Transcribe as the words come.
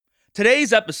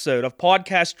Today's episode of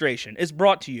Podcastration is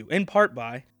brought to you in part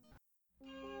by...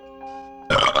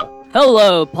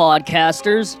 Hello,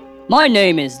 podcasters. My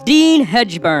name is Dean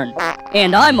Hedgeburn,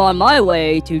 and I'm on my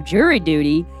way to jury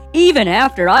duty even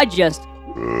after I just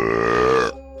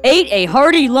ate a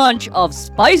hearty lunch of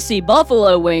spicy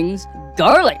buffalo wings,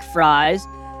 garlic fries,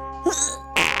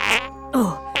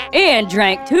 and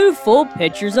drank 2 full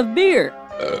pitchers of beer.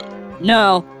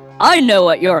 Now, I know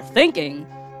what you're thinking.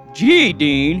 Gee,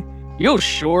 Dean, you'll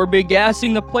sure be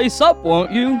gassing the place up,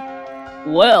 won't you?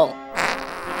 Well,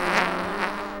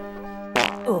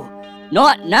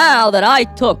 not now that I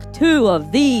took 2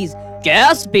 of these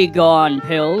Gas Be Gone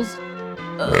pills.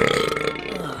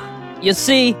 You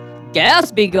see,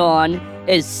 Gas Be Gone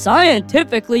is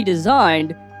scientifically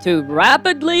designed to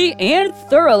rapidly and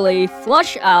thoroughly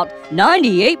flush out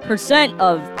 98%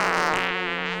 of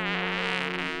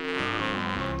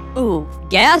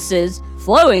gases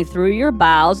flowing through your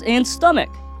bowels and stomach,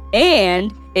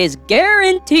 and is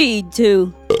guaranteed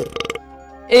to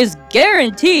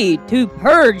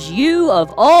purge you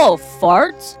of all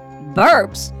farts,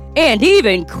 burps, and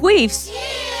even queefs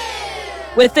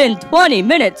within 20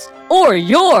 minutes or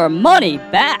your money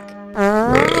back.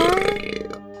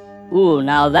 Ooh,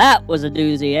 now that was a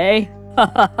doozy, eh?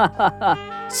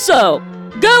 So,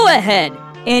 go ahead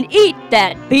and eat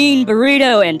that bean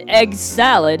burrito and egg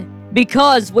salad,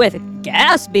 because with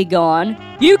Gas Be Gone,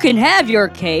 you can have your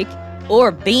cake, or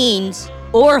beans,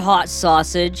 or hot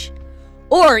sausage,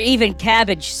 or even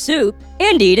cabbage soup,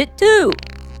 and eat it too.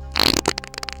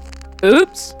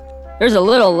 Oops, there's a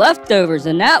little leftovers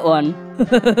in that one.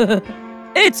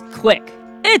 It's quick,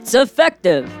 it's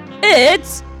effective,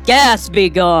 it's Gas Be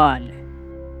Gone.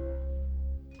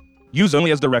 Use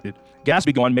only as directed. Gas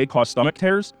Be Gone may cause stomach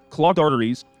tears, clogged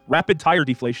arteries, rapid tire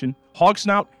deflation, hog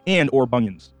snout, and or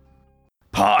bunions.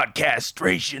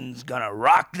 Podcastration's gonna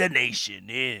rock the nation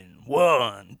in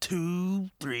 1, 2,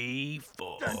 3,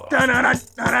 4.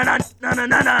 Salesman!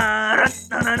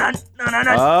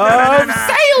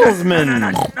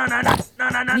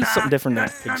 I need something different than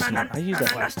pig snout. I used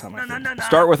that last time, I think.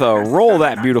 Start with a roll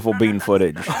that beautiful bean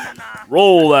footage.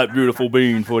 Roll that beautiful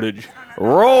bean footage.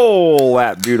 Roll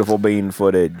that beautiful bean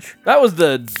footage. That was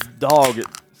the dog.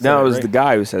 No, it was right? the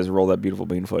guy who says roll that beautiful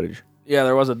bean footage. Yeah,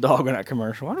 there was a dog in that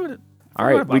commercial. Why would it? All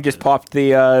right, we just popped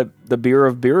the beer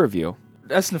of beer review.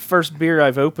 That's the first beer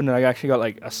I've opened and I actually got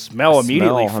like a smell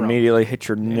immediately from. Immediately hit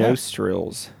your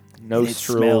nostrils. It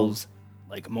smells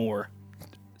like more.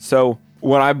 So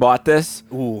when I bought this,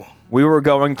 Ooh, we were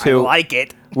going to. I like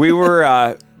it. We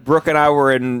were Brooke and I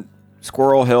were in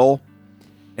Squirrel Hill,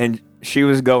 and she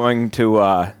was going to.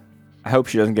 I hope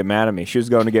she doesn't get mad at me. She was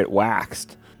going to get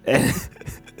waxed.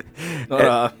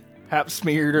 Pap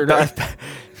smeared or not.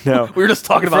 No, we were just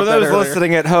talking about that For those earlier.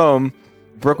 listening at home,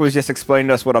 Brooke was just explaining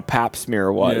to us what a pap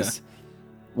smear was. Yeah.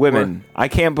 Women, I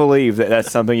can't believe that that's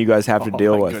something you guys have to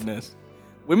deal with. Goodness.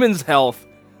 Women's health,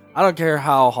 I don't care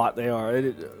how hot they are.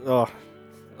 A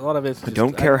lot of it's I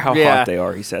don't care how hot they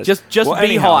are, he says. Just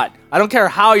be hot. I don't care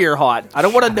how you're hot. I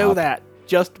don't want to know that.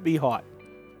 Just be hot.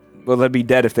 Well, they'd be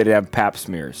dead if they didn't have pap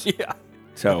smears. Yeah.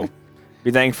 So,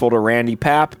 be thankful to Randy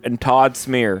Pap and Todd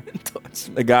Smear,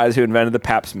 the guys who invented the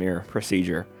pap smear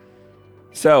procedure.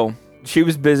 So, she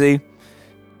was busy.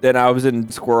 Then I was in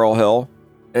Squirrel Hill.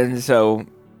 And so,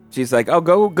 she's like, oh,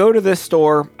 go to this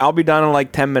store. I'll be done in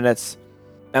like 10 minutes.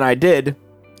 And I did.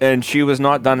 And she was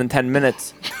not done in 10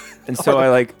 minutes. And so I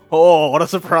like... Oh, what a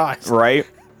surprise. Right?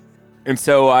 And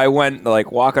so I went like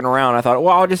walking around. I thought,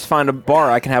 well, I'll just find a bar.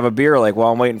 I can have a beer like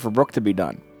while I'm waiting for Brooke to be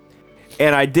done.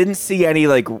 And I didn't see any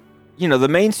like... You know, the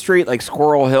main street, like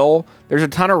Squirrel Hill, there's a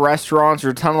ton of restaurants,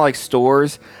 there's a ton of like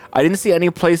stores. I didn't see any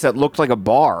place that looked like a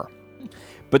bar.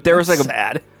 But there was like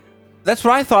sad. That's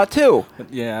what I thought too.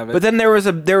 Yeah, but then there was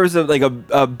a beer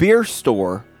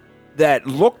store that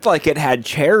looked like it had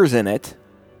chairs in it.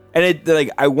 And it like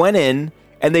I went in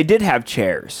and they did have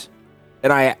chairs.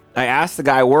 And I asked the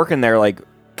guy working there like,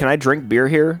 "Can I drink beer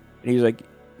here?" And he was like,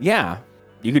 "Yeah,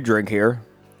 you could drink here."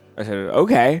 I said,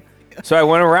 "Okay." So I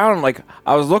went around, like,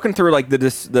 I was looking through, like,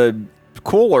 the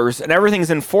coolers, and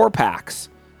everything's in 4-packs.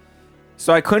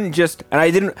 So I couldn't just, and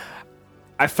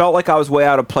I felt like I was way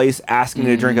out of place asking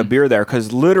to drink a beer there,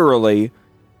 because literally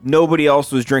nobody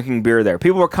else was drinking beer there.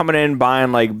 People were coming in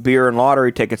buying, like, beer and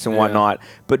lottery tickets and whatnot,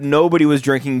 but nobody was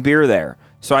drinking beer there.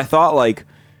 So I thought, like,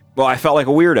 well, I felt like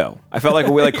a weirdo. I felt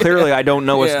like clearly I don't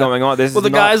know what's going on. The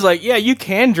guy's like, yeah, you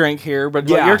can drink here, but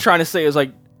what you're trying to say is,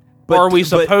 like, are we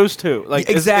supposed to? Like,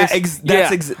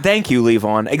 thank you,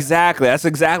 Levon. Exactly. That's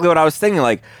exactly what I was thinking.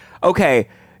 Like, okay,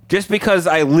 just because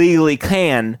I legally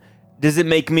can, does it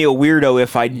make me a weirdo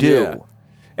if I do? Yeah.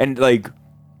 And like,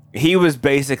 he was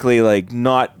basically like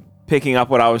not picking up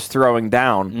what I was throwing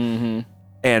down. Mm-hmm.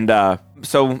 And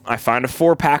so I find a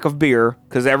 4-pack of beer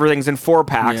because everything's in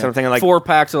 4-packs. Yeah. I'm thinking like 4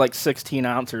 packs are like 16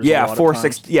 ounces. yeah, a lot of 4, times.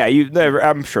 6. Yeah,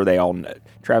 I'm sure they all know.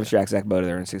 Travis, Jack, Zach, Boda,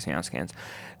 they're in 16-ounce cans.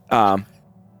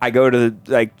 I go to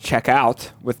like check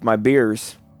out with my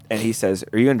beers, and he says,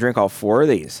 "Are you gonna drink all 4 of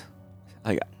these?"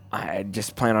 Like, I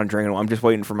just plan on drinking one. I'm just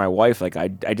waiting for my wife. Like, I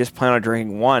just plan on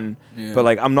drinking one, but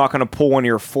like, I'm not gonna pull one of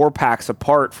your 4-packs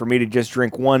apart for me to just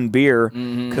drink one beer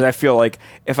because I feel like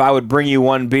if I would bring you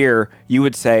one beer, you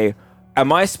would say,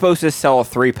 "Am I supposed to sell a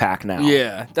 3-pack now?"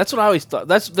 Yeah, that's what I always thought.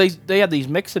 They have these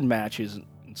mix and matches in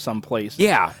some places.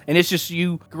 Yeah. And it's just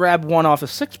you grab one off a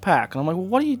 6-pack, and I'm like, well,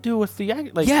 what do you do with the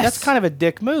like? Yes. That's kind of a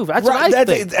dick move. That's Right, what I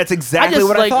think. that's exactly just,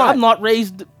 what like, I thought. I'm not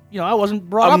raised. I wasn't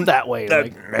brought up that way.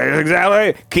 Like,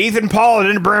 Exactly. Keith and Paul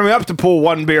didn't bring me up to pull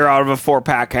one beer out of a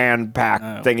 4-pack hand pack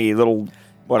thingy, little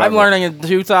whatever. I'm learning in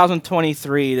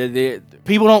 2023 that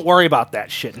people don't worry about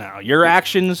that shit now. Your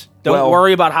actions don't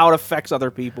worry about how it affects other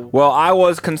people. Well, I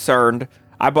was concerned.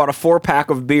 I bought a 4-pack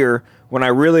of beer when I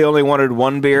really only wanted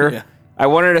one beer. Yeah. I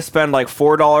wanted to spend like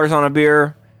 $4 on a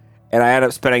beer, and I ended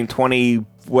up spending 20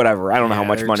 whatever. I don't know how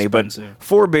much they're money, expensive. but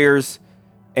 4 beers,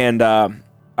 and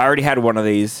I already had one of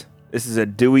these. This is a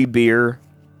Dewey Beer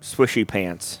Swishy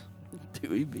Pants.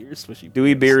 Dewey Beer, Swishy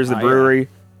Dewey Pants. Beer is the brewery.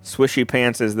 Swishy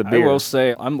Pants is the beer. I will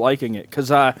say I'm liking it because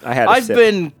had a I've sip.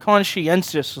 been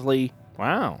conscientiously,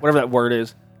 Wow. whatever that word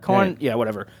is, Yeah.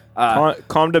 whatever.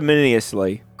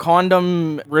 Condominiously.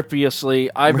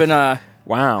 Condom-ripiously. I've been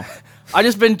Wow. I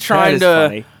just been trying is to.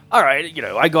 funny. All right,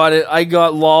 I got it. I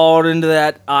got lulled into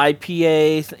that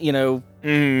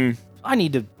IPA. I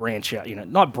need to branch out.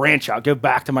 Not branch out. Go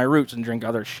back to my roots and drink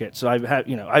other shit. So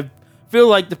I feel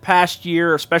like the past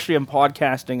year, especially in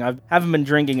podcasting, I haven't been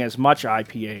drinking as much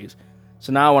IPAs.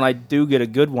 So now when I do get a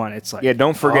good one, it's like, Yeah,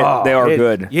 don't forget they are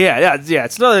good. Yeah.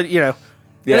 It's not Yeah.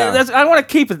 I want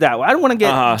to keep it that way. I don't want to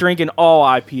get drinking all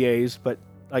IPAs, but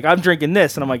like I'm drinking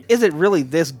this, and I'm like, is it really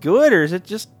this good, or is it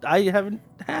just I haven't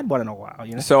had one in a while?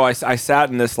 So I sat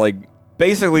in this like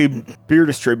basically beer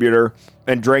distributor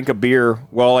and drank a beer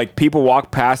while like people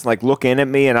walk past and like look in at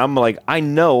me, and I'm like, I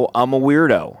know I'm a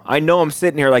weirdo. I know I'm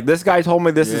sitting here like this guy told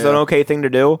me this is an okay thing to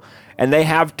do, and they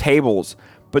have tables,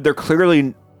 but they're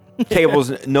clearly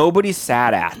tables nobody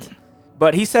sat at.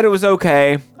 But he said it was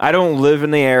okay. I don't live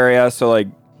in the area, so like,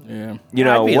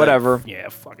 whatever. Like, yeah,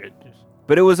 fuck it.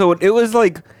 But it was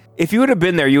like if you would have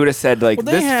been there, you would have said like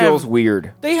this feels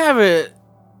weird. They have it.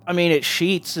 I mean, at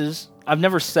Sheets I've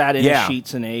never sat in Yeah.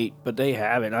 Sheets and ate, but they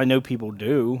have it. I know people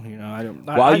do. I don't.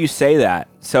 While you say that,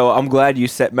 so I'm glad you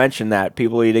mentioned that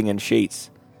people eating in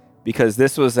sheets, because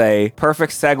this was a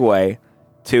perfect segue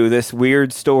to this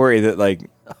weird story that like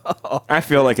I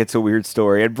feel like it's a weird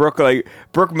story. And Brooke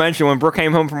mentioned when Brooke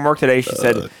came home from work today, she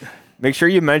said, "Make sure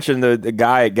you mention the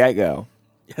guy at Get Go."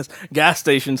 Yes, gas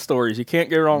station stories. You can't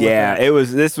go wrong with that.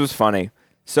 This was funny.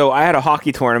 So I had a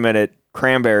hockey tournament at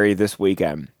Cranberry this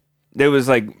weekend. It was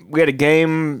like we had a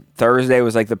game Thursday,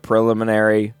 was like the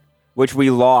preliminary, which we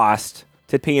lost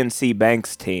to PNC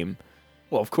Bank's team.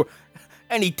 Well, of course,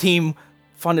 any team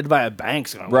funded by a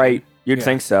bank's gonna Right. win. You'd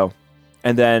think so.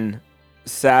 And then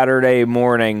Saturday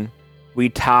morning, we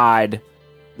tied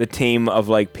the team of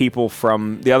like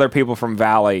the other people from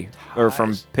Valley or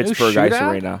from Nice. Pittsburgh No Ice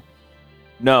shootout? Arena.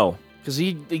 No, Because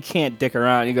you can't dick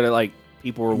around. You gotta like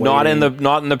people were not in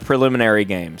waiting. the preliminary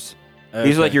games.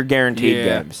 These are like Okay. your guaranteed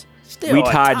Yeah. games. Still we a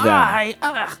tied them. tie.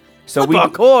 Ugh. So Flip a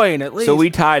coin at least. So we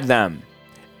tied them.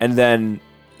 And then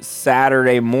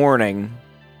Sunday morning,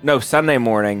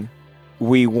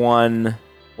 we won.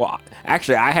 Well,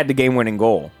 actually, I had the game-winning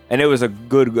goal, and it was a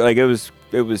good, like it was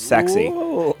sexy.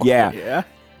 Whoa. Yeah. Yeah.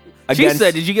 Against- She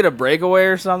said, "Did you get a breakaway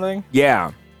or something?"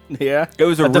 Yeah, Yeah. it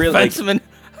was a real. Like, defenseman.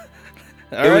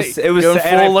 it was going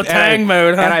full Latang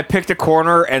mode, huh? And I picked a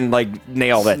corner and like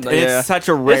nailed it. And Yeah. It's such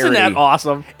a rarity. Isn't that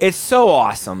awesome? It's so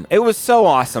awesome. It was so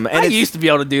awesome. And I it's, used to be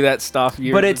able to do that stuff.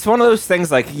 but it's one of those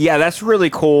things like, yeah, that's really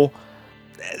cool.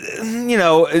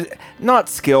 Not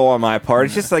skill on my part.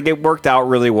 It's just like it worked out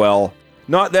really well.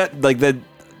 Not that like the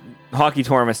hockey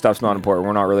tournament stuff's not important.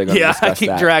 We're not really going to discuss I keep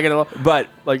that. dragging it along. But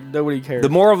Like nobody cares. the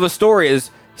moral of the story is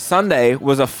Sunday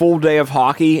was a full day of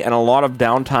hockey and a lot of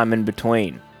downtime in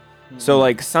between. So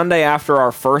like Sunday after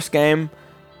our first game,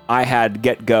 I had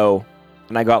Get Go,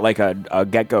 and I got like a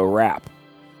Get Go wrap,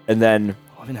 and then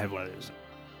I haven't had one of those.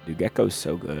 dude, Get Go's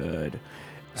so good.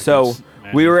 So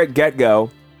we were at Get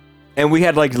Go, and we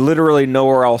had like literally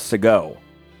nowhere else to go.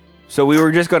 So we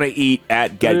were just gonna eat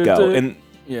at Get Go in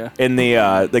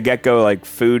the Get Go like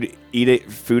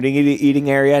eating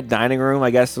area, dining room,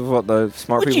 I guess is what the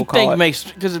smart What people you call think it. makes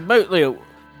because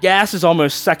gas is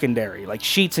almost secondary. Like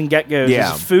Sheetz and Get-Go's,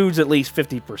 Yeah. food's at least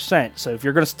 50%. So if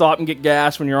you're going to stop and get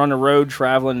gas when you're on the road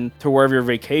traveling to wherever your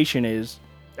vacation is,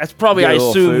 that's probably, Get I a little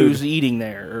assume, food. who's eating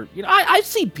there. Or, you know, I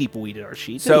see people eat at our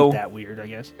Sheetz. So- It ain't that weird, I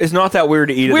guess. It's not that weird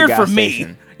to eat Weird at the for gas me.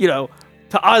 station. You know,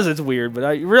 to us it's weird, but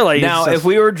I really... Now, it's if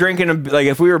we were drinking,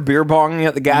 if we were beer bonging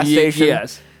at the gas station,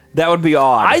 yes. that would be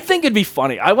odd. I think it'd be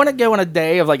funny. I want to go on a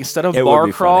day of, like, instead of It would bar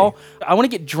be crawl, I want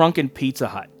to get drunk in Pizza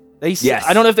Hut. Yes.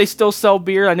 I don't know if they still sell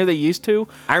beer. I know they used to.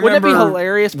 I Wouldn't remember it be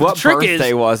hilarious? But what the trick birthday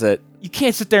is, was it? you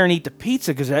can't sit there and eat the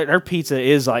pizza because their pizza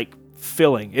is, like,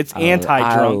 filling. It's I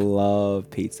anti-drunk. love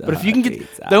pizza. But if you can get...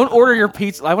 pizza. Don't order your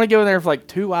pizza. I want to go in there for, like,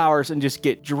 2 hours and just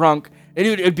get drunk. And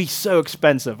it'd be so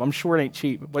expensive. I'm sure it ain't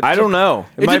cheap. But I don't know.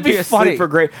 It it'd might just be be a funny. sleeper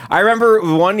great. I remember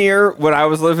one year when I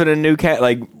was living in Newcastle,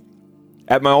 like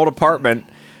at my old apartment,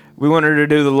 we wanted to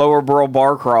do the Lower Borough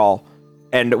bar crawl,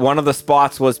 and one of the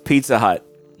spots was Pizza Hut.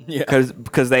 Yeah.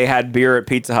 Because they had beer at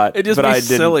Pizza Hut. It just but be I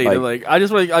didn't, silly. I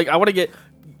just want to... Like, I want to get...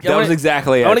 That was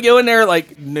exactly it. I want to go in there at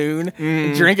like noon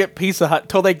and drink at Pizza Hut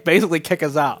till they basically kick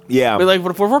us out. Yeah. But like, but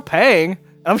if we're paying,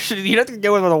 I'm sure you'd have to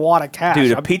go in with a wad of cash.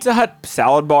 Dude, a Pizza Hut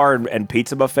salad bar and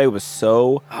pizza buffet was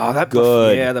so that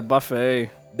good. Yeah, the buffet.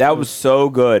 That was so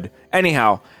good.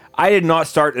 Anyhow, I did not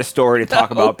start this story to talk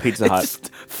about Pizza Hut. It's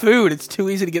just food. It's too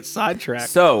easy to get sidetracked.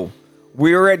 So,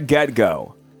 we were at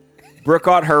Get-Go. Brooke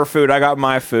got her food, I got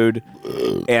my food.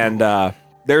 And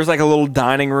there's like a little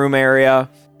dining room area.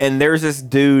 And there's this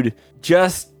dude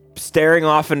just staring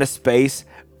off into space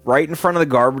right in front of the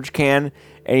garbage can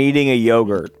and eating a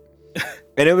yogurt.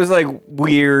 And it was like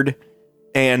weird.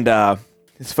 And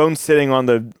his phone's sitting on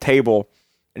the table.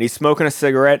 And he's smoking a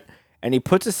cigarette. And he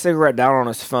puts a cigarette down on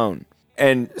his phone.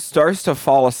 And starts to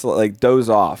fall asleep, like doze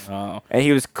off. Oh. And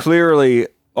he was clearly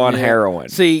on heroin.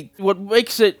 See, what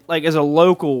makes it like as a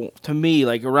local to me,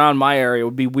 like around my area,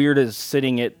 would be weird as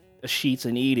sitting at a Sheetz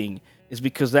and eating, is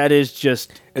because that is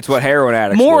just It's what heroin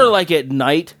addicts more do. like at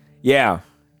night. Yeah.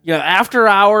 You know, after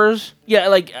hours,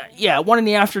 1 in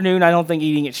the afternoon, I don't think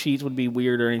eating at Sheetz would be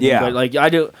weird or anything. Yeah. But like I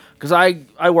do, because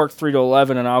I work 3 to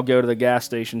 11, and I'll go to the gas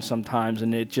station sometimes,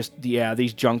 and it just,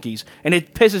 these junkies. And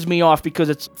it pisses me off because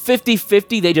it's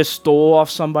 50-50, they just stole off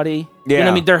somebody. You know what Yeah.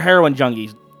 I mean? They're heroin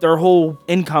junkies. Their whole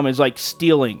income is like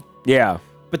stealing. Yeah.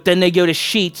 But then they go to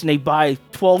Sheetz and they buy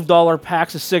 $12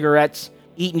 packs of cigarettes,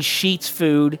 eating Sheetz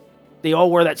food. They all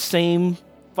wear that same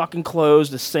fucking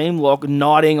clothes, the same look,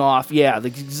 nodding off. Yeah,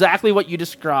 that's exactly what you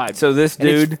described. So this And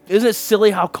dude, isn't it silly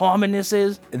how common this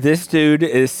is?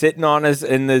 is sitting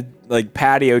in the like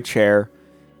patio chair,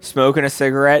 smoking a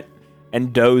cigarette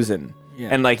and dozing. Yeah.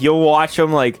 And like you'll watch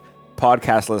him, like,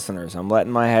 podcast listeners, I'm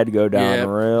letting my head go down Yep.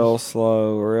 real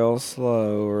slow, real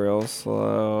slow, real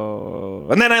slow.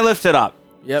 And then I lift it up.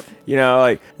 Yep. You know,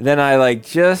 like, then I like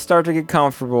just start to get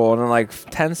comfortable, and then like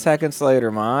 10 seconds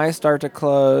later, my eyes start to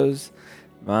close.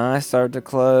 I start to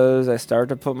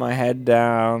put my head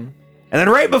down. And then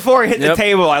right before I hit the Yep.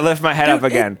 table, I lift my head up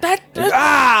again. That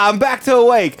I'm back to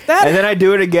awake. That- And then I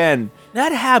do it again.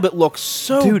 that habit looks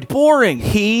so Dude, boring.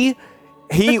 He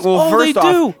That's well, all first they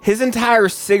off, do. his entire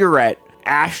cigarette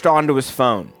ashed onto his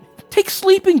phone. Take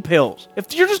sleeping pills.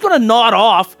 If you're just gonna nod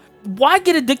off, why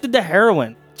get addicted to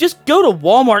heroin? Just go to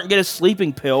Walmart and get a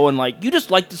sleeping pill, and like you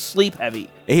just like to sleep heavy.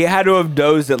 He had to have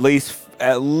dozed at least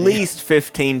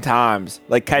 15 times,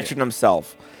 like catching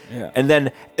himself. Yeah. And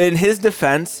then in his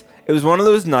defense, it was one of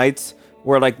those nights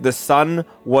where like the sun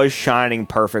was shining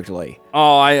perfectly.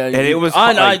 Oh, it was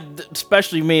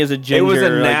especially me as a ginger. It was a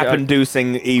like,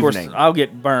 nap-inducing of course, evening. I'll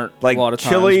get burnt Like a lot of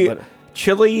chilly, times.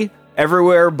 chilly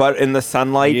everywhere, but in the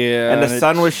sunlight. Yeah, and the and it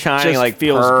sun was shining just like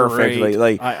feels perfectly. great.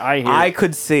 Like I hear I it.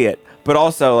 could see it, but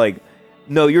also like,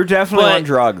 no, you're definitely But- on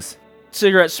drugs.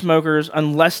 Cigarette smokers,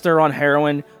 unless they're on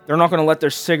heroin, they're not going to let their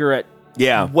cigarette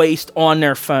Yeah. waste on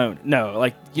their phone. No,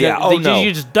 like you Yeah. know, Oh they, no.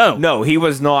 you just don't. No, he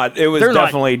was not. It was They're not-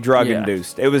 definitely drug yeah.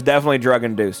 induced. It was definitely drug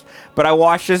induced. But I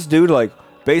watched this dude like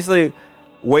basically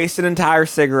waste an entire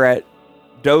cigarette,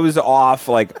 doze off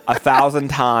like 1,000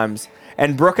 times.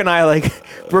 And Brooke and I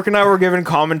were giving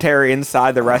commentary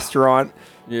inside the restaurant.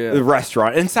 Yeah. The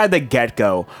restaurant. Inside the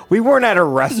Get-Go. We weren't at a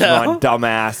restaurant, No.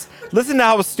 dumbass. Listen to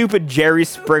how stupid Jerry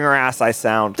Springer ass I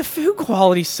sound. The food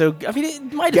quality's so good. I mean,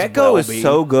 it might Get-Go as well is be.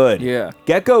 so good. Yeah.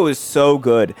 Get-Go is so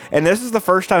good. And this is the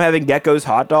first time having Get-Go's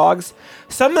hot dogs.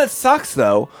 Something that sucks,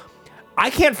 though, I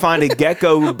can't find a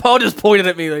Get-Go. Paul just pointed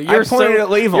at me. Like, I pointed at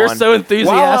Levon. You're so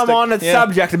enthusiastic. While I'm on the Yeah.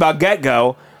 subject about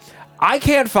Get-Go, I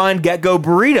can't find Get-Go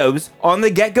burritos on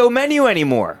the Get-Go menu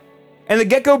anymore. And the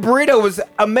Get-Go burrito was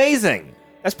amazing.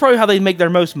 That's probably how they make their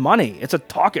most money. It's a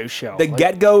taco shell. The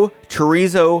Get-Go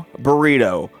chorizo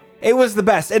burrito. It was the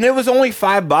best. And it was only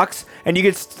 $5, and you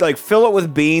could like fill it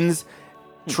with beans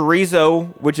chorizo,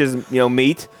 which is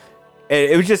meat.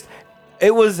 It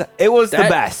was the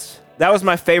best. That was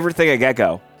my favorite thing at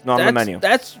Gecko. It's not on the menu.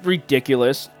 That's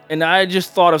ridiculous. And I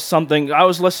just thought of something. I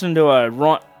was listening to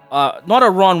not a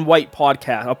Ron White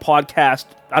podcast, a podcast.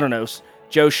 I don't know,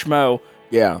 Joe Schmo.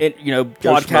 Yeah.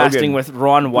 Podcasting Schmogan. with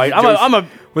Ron White.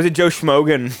 Was it Joe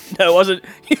Schmogan? No, it wasn't.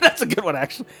 That's a good one,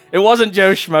 actually. It wasn't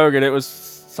Joe Schmogan. It was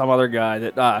some other guy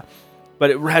that. But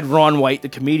it had Ron White, the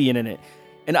comedian, in it.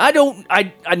 And I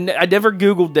never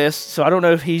Googled this, so I don't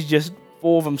know if he's just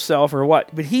full of himself or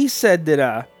what. But he said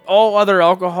that all other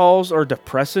alcohols are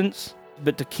depressants,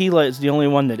 but tequila is the only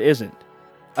one that isn't.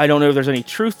 I don't know if there's any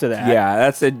truth to that. Yeah,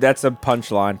 that's a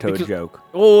punchline to a joke.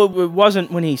 Well, it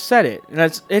wasn't when he said it, and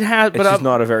it has. But it's just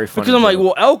not a very funny. Because I'm joke. like,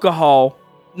 well, alcohol,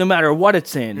 no matter what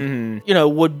it's in,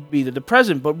 would be the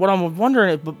depressant. But what I'm wondering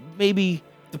is, but maybe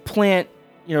the plant,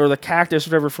 or the cactus,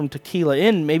 whatever, from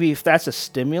tequila maybe if that's a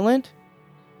stimulant,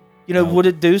 would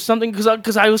it do something?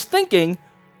 Because I was thinking.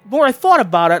 The more I thought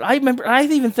about it, I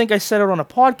even think I said it on a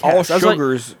podcast. All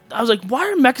sugars. I was like, why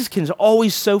are Mexicans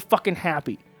always so fucking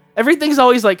happy? Everything's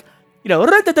always like,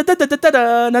 pinatas.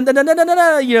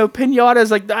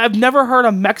 Like, I've never heard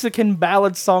a Mexican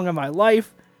ballad song in my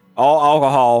life. All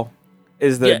alcohol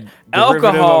is the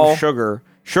derivative of sugar.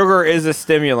 Sugar is a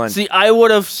stimulant. See, I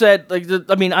would have said,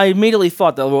 I immediately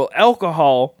thought that, well,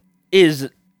 alcohol is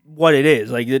what it is.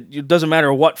 Like, it doesn't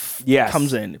matter what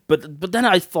comes in. But then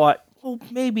I thought, well,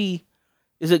 maybe,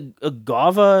 is it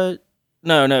agave?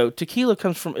 No, tequila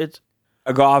comes from, it's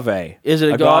agave. Is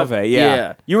it agave?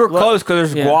 Yeah. You were close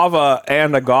because there's guava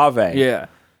and agave. Yeah.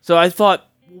 So I thought,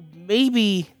 well,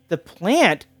 maybe the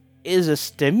plant is a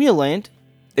stimulant.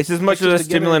 It's as much of a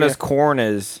stimulant as corn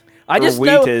is, or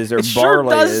wheat is, or barley sure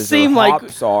does is, seem or like,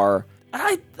 hops are.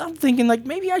 I'm thinking, like,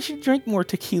 maybe I should drink more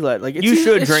tequila. Like, You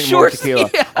should drink more tequila.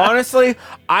 Yeah. Honestly,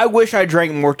 I wish I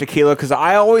drank more tequila because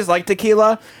I always like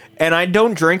tequila, and I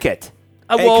don't drink it.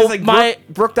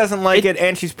 Brooke doesn't like it,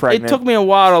 and she's pregnant. It took me a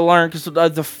while to learn because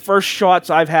the first shots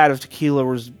I've had of tequila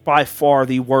was by far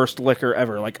the worst liquor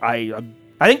ever. Like, I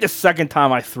think the second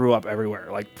time I threw up everywhere.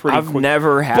 Like, pretty. I've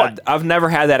never had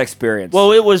that experience.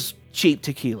 Well, it was cheap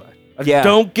tequila. Yeah.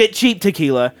 Don't get cheap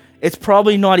tequila. It's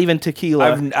probably not even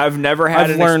tequila. I've never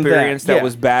had an experience that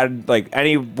was bad. Like,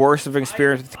 any worse of an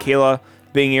experience with tequila.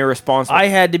 Being irresponsible. I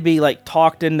had to be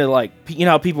talked into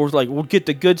how people were like, "We'll get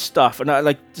the good stuff," and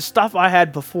the stuff I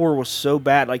had before was so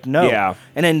bad. Like, no. Yeah.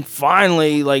 And then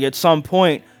finally, at some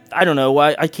point, I don't know.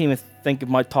 I can't even think of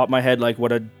my top of my head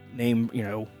what a name.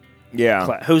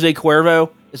 Yeah. Jose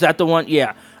Cuervo, is that the one?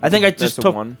 Yeah. I think I just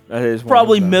took one. That is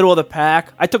probably middle of the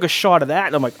pack. I took a shot of that,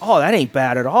 and I'm like, oh, that ain't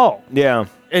bad at all. Yeah.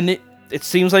 And it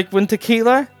seems like when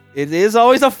tequila. It is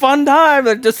always a fun time.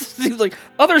 It just seems like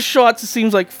other shots, it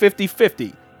seems like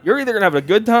 50-50. You're either going to have a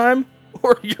good time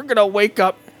or you're going to wake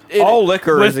up. All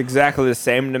liquor is exactly the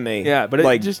same to me. Yeah, but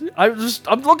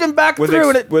I'm looking back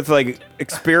through it. With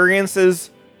experiences,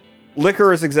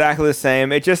 liquor is exactly the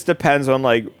same. It just depends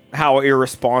on how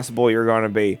irresponsible you're going to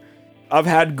be. I've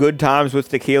had good times with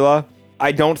tequila.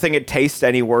 I don't think it tastes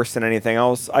any worse than anything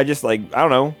else. I just I don't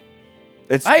know.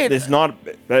 It's not.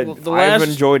 I've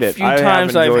enjoyed it. Few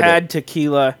times I've had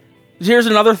tequila. Here's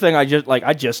another thing I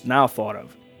just now thought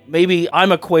of. Maybe I'm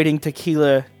equating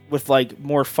tequila with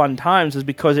more fun times is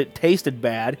because it tasted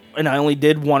bad and I only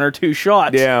did 1 or 2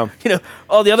 shots. Yeah.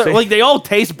 All the other they all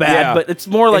taste bad, but it's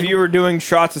more if you were doing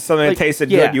shots of something that tasted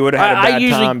good, you would have had a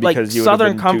bad time because you would have been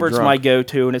Southern Comfort's my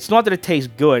go-to, and it's not that it tastes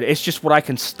good. It's just what I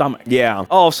can stomach. Yeah.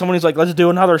 Oh, if someone's like, let's do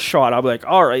another shot, I'll be like,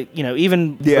 all right,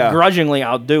 even begrudgingly,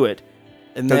 I'll do it.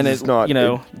 And then it's not,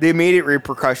 the immediate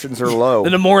repercussions are low.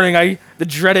 In the morning, the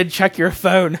dreaded check your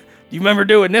phone. Do you remember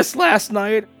doing this last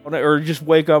night? Or just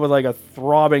wake up with a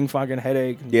throbbing fucking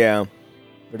headache. Yeah.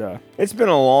 But it's been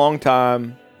a long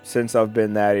time since I've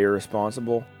been that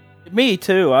irresponsible. Me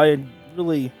too. I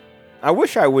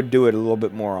wish I would do it a little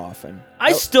bit more often.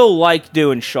 I still like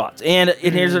doing shots. And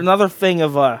here's another thing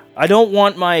of I don't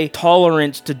want my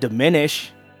tolerance to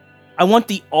diminish. I want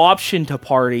the option to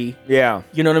party. Yeah.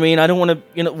 You know what I mean? I don't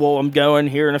want to, I'm going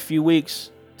here in a few weeks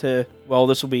this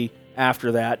will be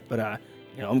after that, but, I'm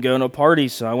going to a party,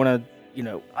 so I want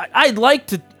to, I'd like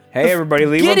to. Hey, everybody,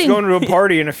 Leland's going to a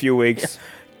party in a few weeks.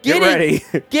 Get ready.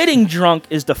 Getting drunk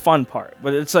is the fun part,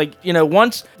 but it's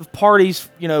once the party's,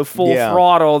 full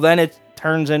throttle, then it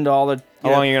turns into all the.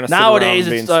 How long are you going to nowadays,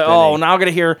 it's now I'm going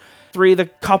to hear 3 of the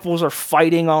couples are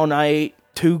fighting all night.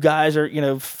 2 guys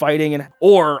are, fighting,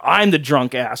 or I'm the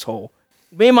drunk asshole.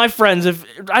 Me and my friends,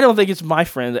 I don't think it's my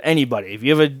friends, anybody. If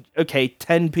you have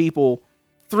 10 people,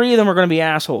 3 of them are going to be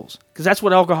assholes, because that's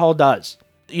what alcohol does.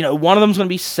 One of them's going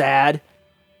to be sad.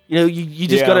 You know, you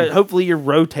just Yeah. gotta. Hopefully, you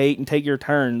rotate and take your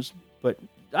turns. But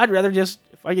I'd rather just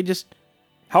if I could just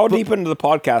How deep into the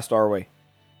podcast are we?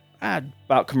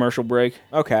 about commercial break.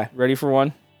 Okay. Ready for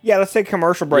one? Yeah, let's take a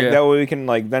commercial break. Yeah. That way we can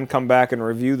then come back and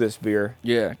review this beer.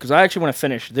 Yeah, because I actually want to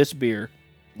finish this beer.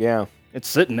 Yeah. It's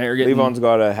sitting there. Getting, Levon's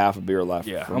got a half a beer left.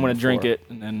 Yeah, from I'm gonna drink before. it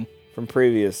and then From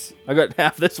previous. I got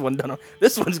half this one done.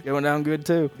 This one's going down good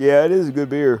too. Yeah, it is a good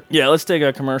beer. Yeah, let's take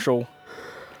a commercial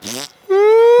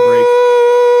break.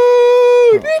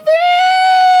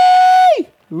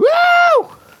 Woo!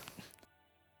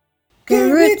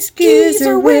 Garrett's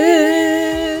Geezer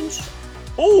wins.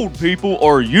 Old people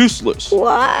are useless.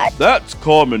 What? That's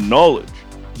common knowledge.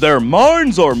 Their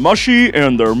minds are mushy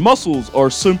and their muscles are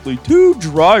simply too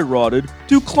dry rotted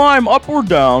to climb up or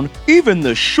down even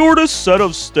the shortest set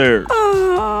of stairs.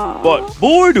 But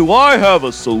boy, do I have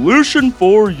a solution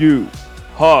for you.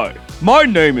 Hi, my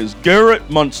name is Garrett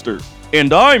Munster,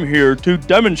 and I'm here to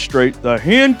demonstrate the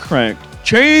hand-cranked,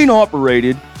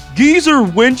 chain-operated Geezer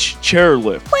winch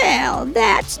chairlift. Well,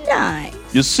 that's nice.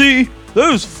 You see,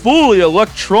 those fully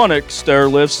electronic stair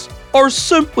lifts are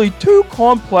simply too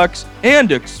complex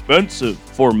and expensive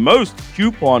for most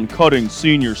coupon-cutting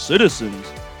senior citizens.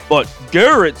 But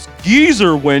Garrett's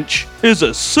Geezer winch is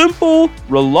a simple,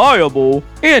 reliable,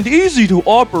 and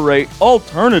easy-to-operate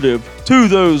alternative to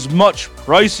those much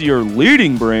pricier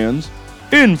leading brands.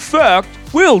 In fact,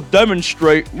 we'll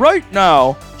demonstrate right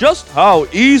now just how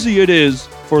easy it is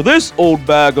for this old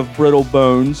bag of brittle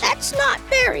bones That's not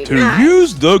very to nice.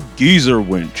 use the Geezer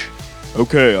winch.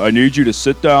 Okay, I need you to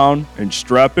sit down and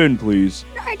strap in, please.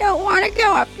 I don't want to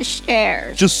go up the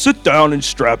stairs. Just sit down and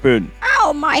strap in.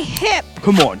 Ow, my hip.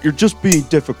 Come on, you're just being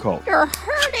difficult. You're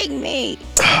hurting me.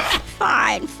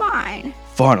 Fine.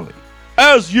 Finally.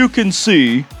 As you can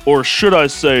see, or should I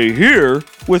say hear,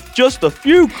 with just a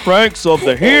few cranks of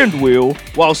the hand wheel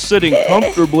while sitting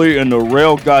comfortably in the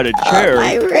rail-guided chair,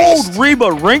 my wrist. old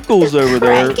Reba Wrinkles over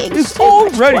there Cranking is so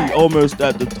much already work. almost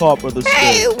at the top of the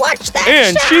Hey, stairs. watch that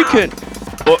And she sound. can...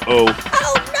 Uh-oh.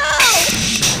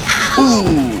 Oh,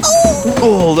 Ooh.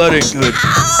 Oh, that ain't good.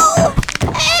 no.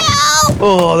 Ow.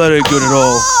 Oh, that ain't good at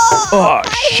all. Ah,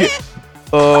 shit.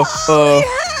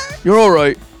 You're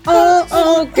alright.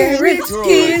 Oh, Garrett's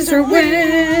Geezer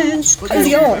wins. 'Cause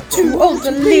you're too old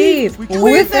to leave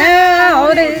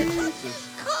without it.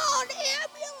 Call an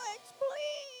ambulance,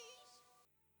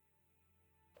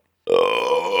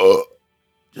 please.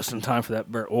 Just in time for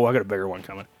that bear. Oh, I got a bigger one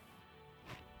coming.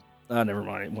 Never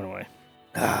mind. It went away.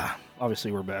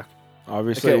 Obviously, we're back.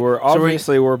 Obviously,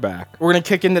 Okay, we're back. We're gonna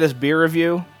kick into this beer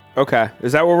review, Okay,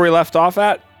 is that where we left off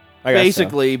at? I guess so.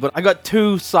 basically. But I got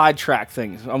two sidetrack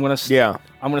things. I'm just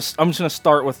gonna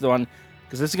start with the one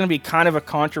because this is gonna be kind of a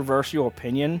controversial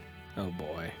opinion. Oh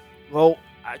boy. Well,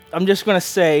 I'm just gonna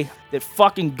say that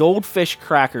fucking goldfish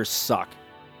crackers suck.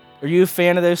 Are you a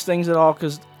fan of those things at all?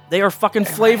 Because they are fucking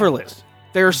flavorless.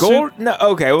 They're Gold? No.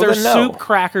 Okay. Well, They're then no. soup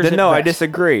crackers. Then at no, I best.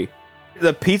 disagree.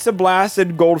 The pizza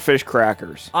blasted goldfish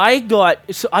crackers, I got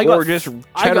or just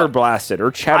cheddar blasted,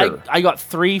 or cheddar. I got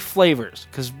 3 flavors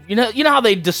because you know how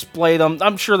they display them.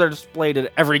 I'm sure they're displayed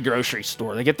at every grocery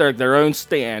store. They get their own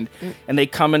stand and they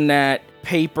come in that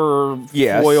paper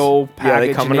Yes. foil package. Yeah,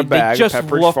 they come in and a bag, just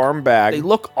Pepperidge look, Farm bag. They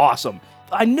look awesome.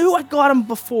 I knew I got them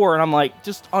before, and I'm like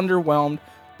just underwhelmed.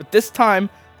 But this time,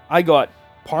 I got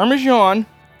Parmesan.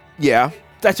 Yeah.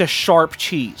 That's a sharp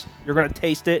cheese. You're gonna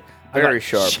taste it. I Very got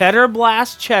sharp. Cheddar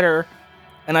blast cheddar,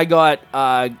 and I got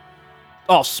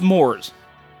s'mores.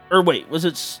 Or wait, was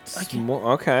it?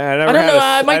 Okay, I never I don't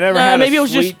had know. I never had maybe a it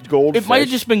was sweet just goldfish. It might have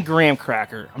just been graham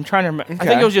cracker. I'm trying to remember. I think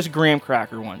Okay. it was just graham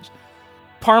cracker ones.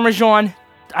 Parmesan,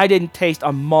 I didn't taste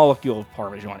a molecule of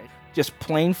Parmesan. Just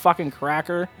plain fucking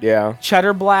cracker. Yeah.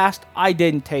 Cheddar blast, I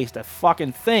didn't taste a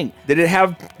fucking thing. Did it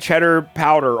have cheddar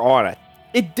powder on it?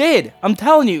 It did. I'm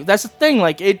telling you, that's the thing.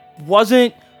 Like, it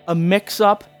wasn't a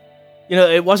mix-up. You know,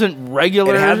 it wasn't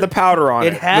regular. It had the powder on it.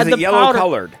 It had Was the yellow powder.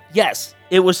 colored? Yes,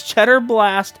 it was cheddar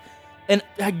blast, and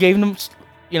I gave them,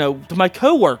 you know, to my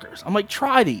coworkers. I'm like,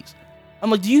 try these. I'm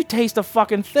like, do you taste a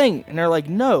fucking thing? And they're like,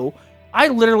 no. I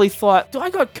literally thought, do I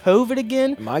got COVID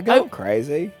again? Am I going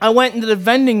crazy? I went into the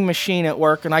vending machine at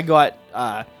work and I got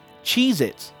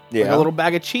Cheez-Its. Like Yeah. a little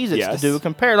bag of Cheez-Its Yes. to do a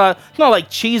compare. It's not like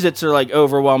Cheez-Its are like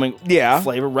overwhelming Yeah.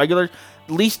 flavor. Regular,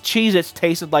 at least Cheez-Its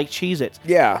tasted like Cheez-Its.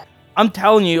 Yeah. I'm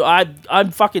telling you,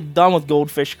 I'm fucking done with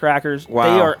goldfish crackers. Wow.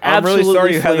 They are I'm absolutely really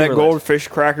sorry you had that flavorless. goldfish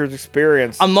crackers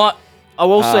experience. I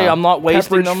will say I'm not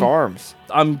wasting Pepperidge them. Farms.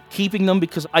 I'm keeping them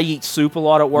because I eat soup a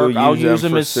lot at work. You'll I'll use use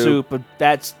them them for as soup. soup,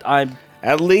 but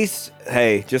At least,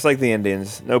 hey, just like the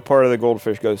Indians, no part of the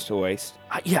goldfish goes to waste.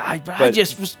 I But-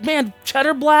 just was, man,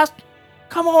 cheddar blast,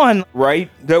 Come on. Right?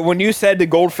 When you said the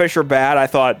goldfish are bad, I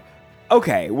thought,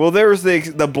 okay, well, there's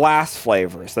the blast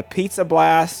flavors. The pizza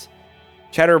blast,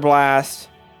 cheddar blast,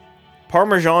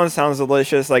 Parmesan sounds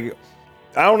delicious. Like,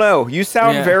 I don't know. You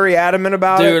sound very adamant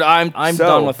about it. Dude, I'm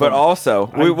done with it. But also,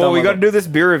 we got to do this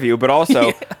beer review, but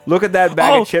also, look at that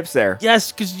bag of chips there.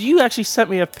 Yes, because you actually sent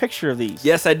me a picture of these.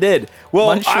 Yes, I did. Well,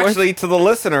 Munchworth. actually, to the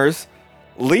listeners,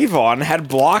 Levon had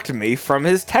blocked me from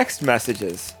his text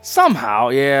messages. Somehow,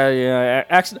 yeah.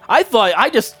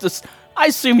 I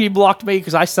assumed he blocked me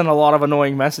because I sent a lot of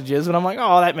annoying messages, and I'm like,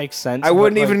 oh, that makes sense. I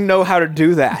wouldn't even know how to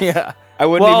do that. Yeah. I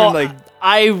wouldn't even, like...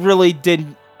 I really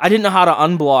didn't. I didn't know how to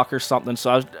unblock or something,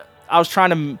 so I was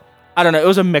trying to... I don't know. It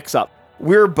was a mix-up.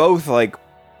 We're both, like...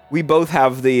 We both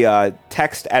have the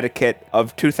text etiquette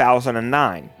of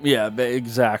 2009. Yeah,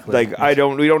 exactly. Like, we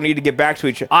don't need to get back to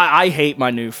each other. I hate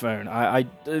my new phone. I'm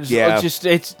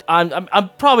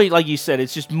probably, like you said,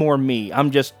 it's just more me.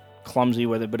 I'm just clumsy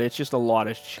with it, but it's just a lot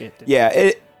of shit. Yeah,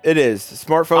 it is.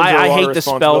 Smartphones are a lot I hate of the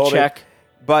spell check.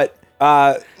 But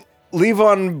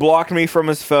Levon blocked me from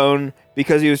his phone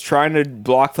because he was trying to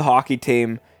block the hockey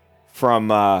team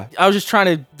from... I was just trying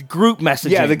to group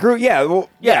messaging. Yeah, the group.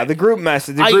 The group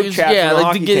message, the group chat from the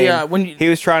hockey team. He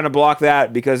was trying to block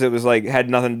that because it was like had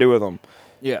nothing to do with him.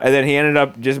 Yeah, and then he ended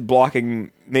up just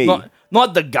blocking me.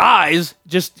 Not the guys.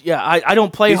 Just I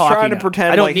don't play hockey. He's trying to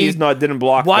pretend like didn't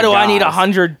block. Why do I guys. need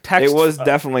 100 texts? It was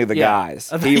definitely the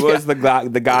guys. He was the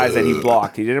guys that he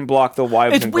blocked. He didn't block the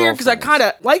wives. It's and weird because I kind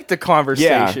of like the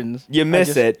conversations. Yeah, you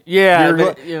miss it.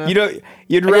 Yeah,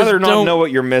 you'd rather not know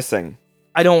what you're missing.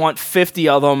 I don't want 50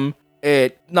 of them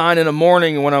at 9 a.m.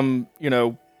 when I'm,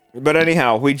 But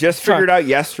anyhow, we just figured out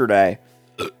yesterday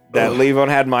that Levon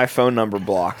had my phone number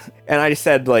blocked. And I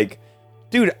said, like,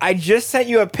 dude, I just sent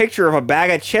you a picture of a bag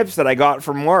of chips that I got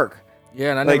from work.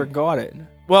 Yeah, and I never got it.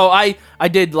 Well, I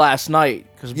did last night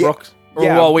because Brooks... we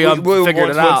figured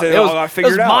it out. It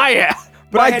was my ass.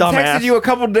 But I had texted you a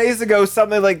couple days ago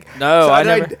something like... No, I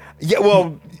never...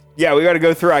 Yeah, we got to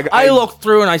go through. I looked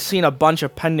through and I seen a bunch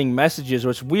of pending messages,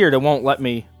 which is weird. It won't let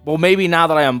me. Well, maybe now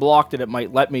that I unblocked it, it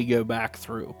might let me go back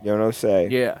through. You know, say.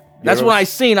 Yeah, that's when I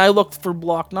seen. I looked for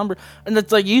block number, and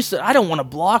it's like you said. I don't want to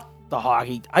block the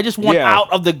hockey. I just want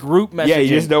out of the group message. Yeah, you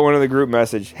just don't want the group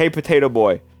message. Hey, Potato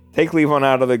Boy, take Levon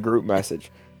out of the group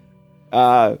message.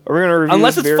 Are we gonna review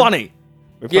unless this it's beer? funny?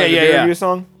 Yeah. Review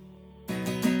song.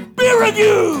 Beer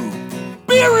review!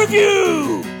 Beer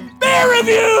review! Beer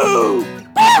review!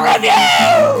 Beer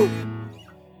review!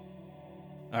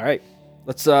 All right,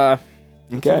 let's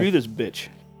review this bitch.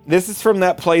 This is from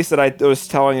that place that I was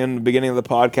telling you in the beginning of the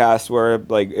podcast where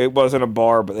like it wasn't a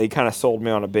bar, but they kind of sold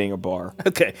me on it being a bar.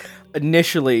 Okay,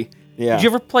 initially, did you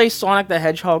ever play Sonic the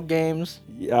Hedgehog games?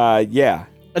 Yeah.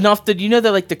 Enough. Did you know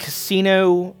that like the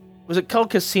casino? Was it called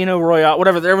Casino Royale?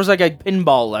 Whatever. There was like a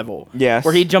pinball level. Yes.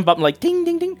 Where he'd jump up and like ding,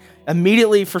 ding, ding.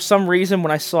 Immediately, for some reason,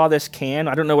 when I saw this can,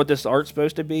 I don't know what this art's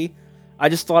supposed to be. I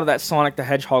just thought of that Sonic the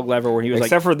Hedgehog level where he was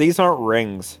Except for these aren't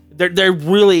rings. They're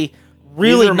really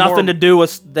nothing to do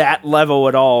with that level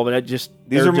at all. But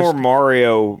these are more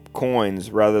Mario coins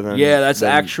rather than. Yeah, that's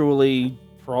actually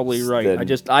probably right.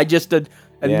 I just did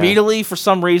immediately for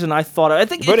some reason I thought. I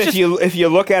think. But if you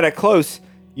look at it close.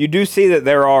 You do see that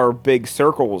there are big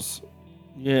circles,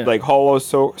 like hollow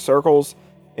circles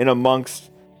in amongst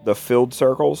the filled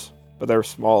circles, but they're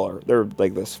smaller. They're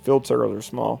like the filled circles are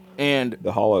small, and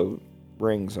the hollow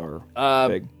rings are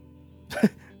big.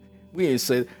 We need to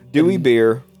say Dewey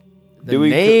Beer. The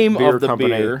name of the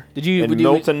beer. In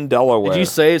Milton, Delaware. Did you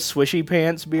say it's Swishy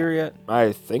Pants beer yet?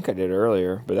 I think I did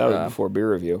earlier, but that was before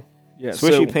beer review. Yeah,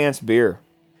 Swishy Pants beer.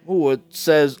 Oh, it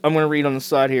says I'm going to read on the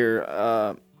side here.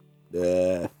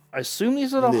 I assume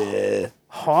these are the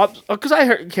hops. Oh, because I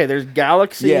heard. Okay, there's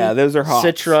Galaxy. Yeah, those are hops.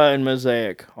 Citra and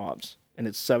Mosaic hops, and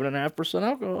it's 7.5%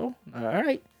 alcohol. All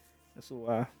right, this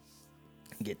will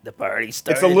get the party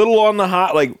started. It's a little on the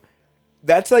hot. Like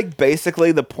that's like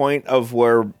basically the point of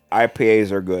where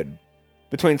IPAs are good,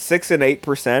 between 6 and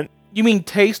 8%. You mean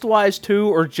taste wise too,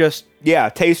 or just? Yeah,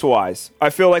 taste wise. I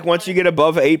feel like once you get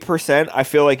above 8%, I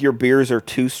feel like your beers are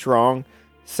too strong.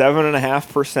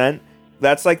 7.5%.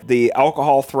 That's like the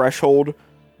alcohol threshold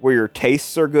where your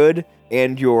tastes are good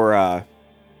and your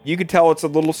you can tell it's a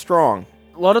little strong.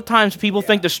 A lot of times people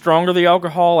think the stronger the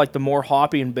alcohol, like the more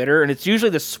hoppy and bitter, and it's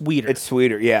usually the sweeter. It's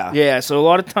sweeter, yeah. Yeah, so a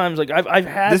lot of times, like I've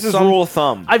had this is rule of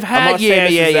thumb. I've had I'm not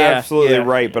saying this is absolutely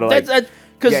right, but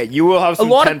like you will have some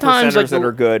 10%ers that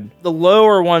are good. The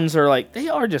lower ones are like they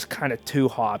are just kind of too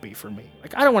hoppy for me.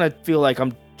 Like I don't want to feel like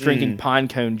I'm drinking pine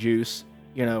cone juice,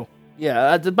 you know.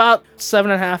 Yeah, that's about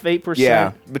 7.5%, 8%.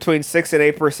 Yeah, between 6 and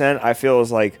 8%, I feel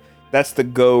is like that's the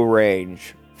go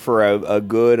range for a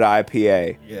good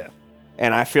IPA. Yeah.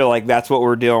 And I feel like that's what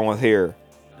we're dealing with here.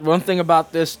 One thing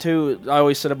about this too, I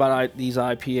always said about these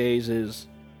IPAs is,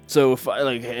 so if I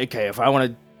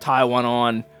want to tie one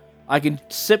on, I can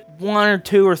sip 1 or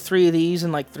 2 or 3 of these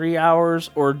in like 3 hours,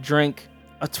 or drink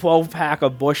a 12-pack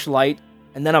of Busch Light,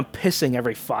 and then I'm pissing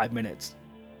every 5 minutes.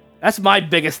 That's my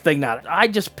biggest thing now. I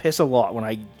just piss a lot when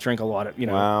I drink a lot of,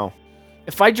 Wow.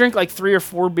 If I drink like 3 or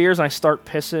 4 beers and I start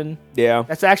pissing, Yeah.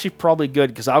 that's actually probably good,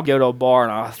 because I'll go to a bar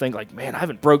and I'll think like, man, I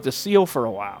haven't broke the seal for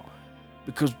a while.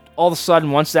 Because all of a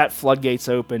sudden, once that floodgate's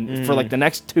open, for like the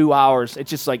next 2 hours, it's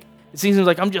just like, it seems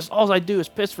like all I do is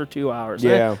piss for 2 hours.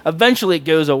 Yeah. And eventually it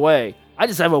goes away. I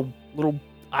just have a little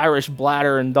Irish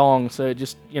bladder and dong, so it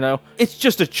just, it's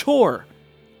just a chore.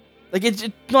 Like, it's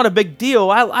not a big deal.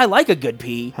 I like a good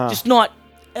pee, just not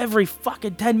every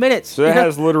fucking 10 minutes. So that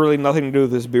has literally nothing to do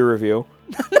with this beer review.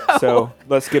 No. So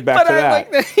let's get back to that.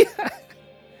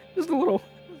 Just a little.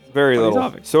 Very little.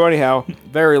 Topic. So anyhow.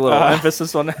 Very little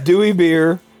emphasis on that. Dewey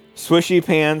beer, Swishy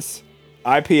Pants,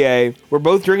 IPA. We're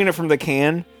both drinking it from the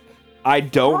can. I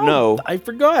don't know. I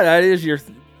forgot. That is your...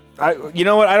 You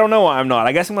know what? I don't know why I'm not.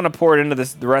 I guess I'm going to pour it into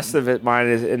this. The rest of it, mine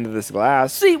is into this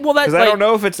glass. See, well, that's because I don't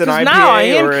know if it's an IPA now I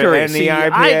am or curious. any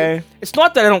IPA. It's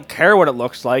not that I don't care what it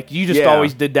looks like. You just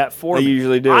always did that for me. I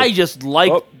usually do. I just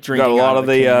like drinking. Got a lot out of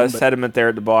the can, sediment there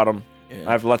at the bottom. Yeah.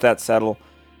 I've let that settle.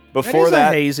 Before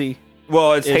that, that, hazy.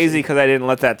 Well, it's hazy because I didn't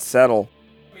let that settle.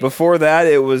 Before that,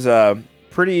 it was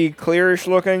pretty clearish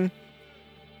looking.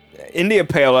 India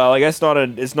Pale Ale. I guess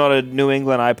it's not a New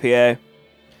England IPA.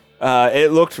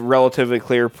 It looked relatively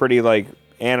clear, pretty like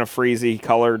antifreezy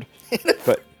colored,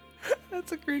 but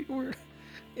that's a great word.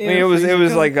 I mean, it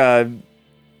was like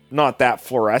not that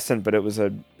fluorescent, but it was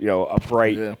a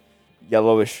bright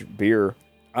yellowish beer.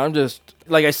 I'm just,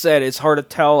 like I said, it's hard to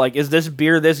tell. Like, is this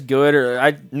beer this good,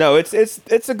 or No, it's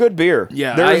a good beer.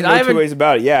 Yeah, there's no two ways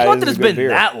about it. Yeah, not that it's it's a good been beer.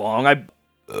 that long.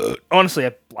 Honestly,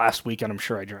 last weekend I'm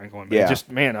sure I drank one. But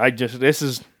this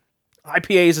is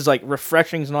IPAs is like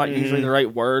refreshing is not usually the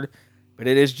right word, but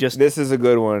it is just. This is a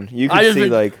good one. You can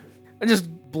see I just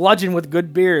bludgeon with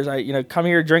good beers. I come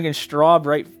here drinking straw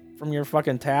right from your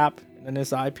fucking tap, and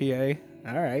this IPA.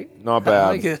 All right, not bad. I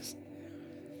like this.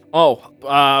 Oh,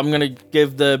 I'm gonna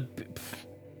give I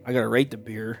gotta rate the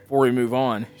beer before we move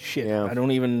on. Shit, Yeah.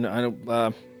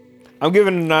 I'm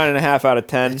giving it a 9.5 out of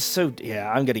 10. It's so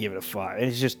I'm gonna give it a 5.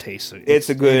 It just tastes so. It's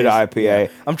a good IPA. Yeah.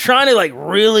 I'm trying to like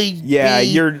really.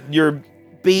 You're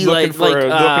looking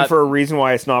for a reason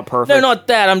why it's not perfect. No, not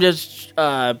that. I'm just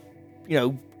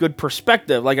good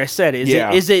perspective. Like I said,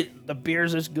 is it the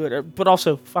beer's as good? But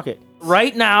also, fuck it.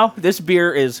 Right now, this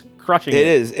beer is crushing. It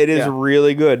is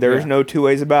really good. There's no two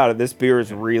ways about it. This beer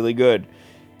is really good.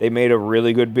 They made a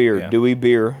really good beer. Yeah. Dewey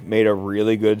Beer made a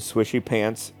really good Swishy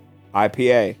Pants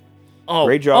IPA. Oh,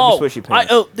 great job, Swishy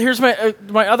Pants. Here's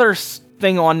my other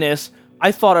thing on this.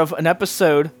 I thought of an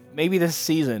episode maybe this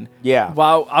season. Yeah.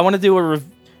 Wow, I want to do a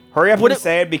Hurry up and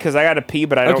say it because I got to pee,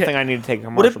 but I don't think I need to take a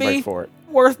commercial break for it.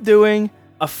 Worth doing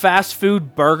a fast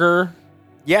food burger?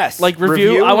 Yes. Like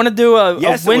review? I want to do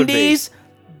a Wendy's,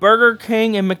 Burger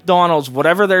King, and McDonald's,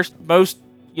 whatever their most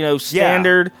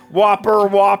standard. Yeah.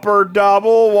 Whopper,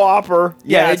 double Whopper.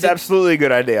 Yeah, it's absolutely a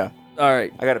good idea. All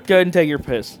right, I got to go ahead and take your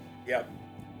piss. Yep.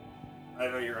 I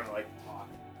know you're gonna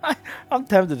talk. I'm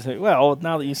tempted to. Well,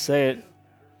 now that you say it.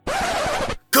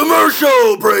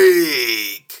 Commercial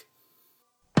break.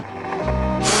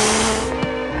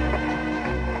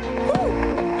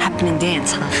 Happening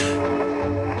dance, huh?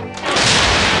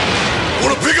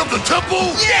 Wanna pick up the tempo?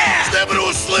 Yeah! Step into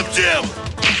a Slim Jim!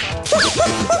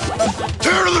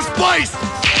 Turn to the spice!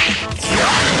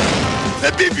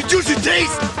 That beefy juicy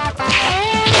taste!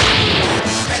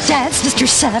 Yeah, it's Mr.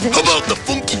 Savage. How about the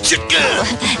funky chicken?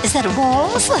 Is that a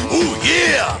waltz? Ooh,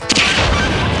 yeah!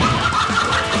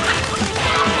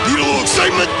 Need a little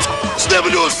excitement? Step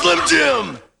into a Slim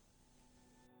Jim!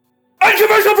 And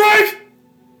commercial break!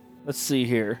 Let's see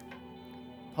here.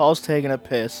 Paul's taking a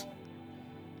piss.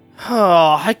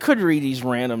 Oh, I could read these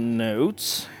random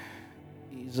notes.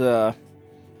 So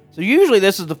usually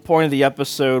this is the point of the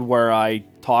episode where I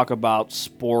talk about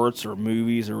sports or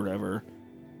movies or whatever.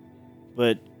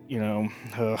 But,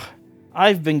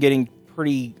 I've been getting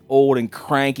pretty old and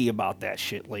cranky about that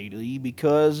shit lately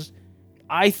because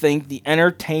I think the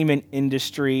entertainment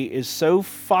industry is so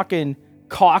fucking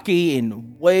cocky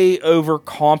and way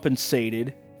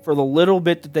overcompensated for the little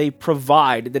bit that they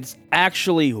provide that it's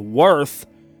actually worth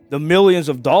the millions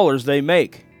of dollars they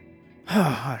make.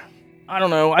 I don't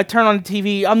know. I turn on the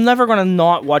TV. I'm never going to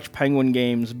not watch Penguin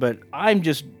games, but I'm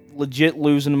just legit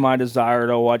losing my desire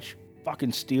to watch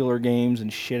fucking Steeler games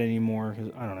and shit anymore.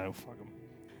 Cause I don't know. Fuck them.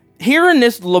 hearing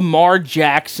this Lamar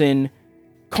Jackson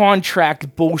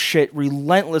contract bullshit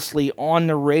relentlessly on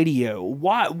the radio.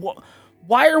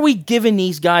 Why are we giving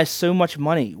these guys so much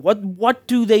money? What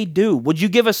do they do? Would you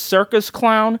give a circus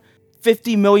clown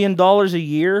 $50 million a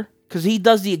year? Because he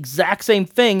does the exact same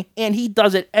thing, and he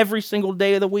does it every single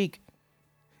day of the week.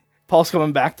 Paul's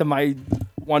coming back to my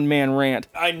one-man rant.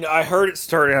 I heard it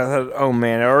started. I thought, oh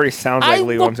man, it already sounds like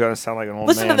Leon's going to sound like an old man.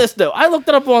 Listen to this, though. I looked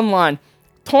it up online.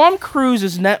 Tom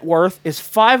Cruise's net worth is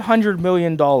 $500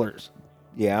 million.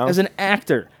 Yeah. As an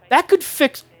actor. That could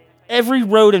fix every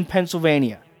road in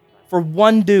Pennsylvania for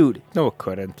one dude. No, it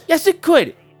couldn't. Yes, it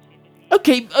could.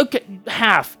 Okay,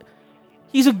 half.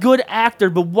 He's a good actor,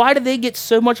 but why do they get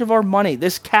so much of our money?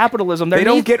 This capitalism. They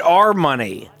don't get our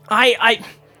money.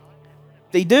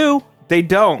 They do. They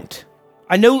don't.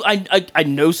 I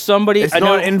know somebody. It's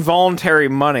not involuntary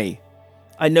money.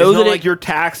 I know it's that not like your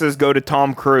taxes go to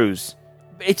Tom Cruise.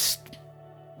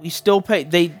 We still pay.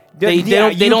 They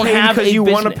don't have because you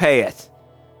want to pay it.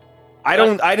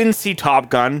 I didn't see Top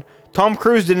Gun. Tom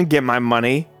Cruise didn't get my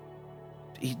money.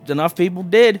 Enough people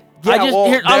did. Yeah,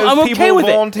 I'm okay with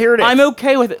volunteered it. I'm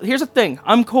okay with it. Here's the thing.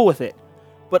 I'm cool with it.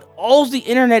 But all the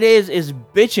internet is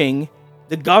bitching.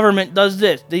 The government does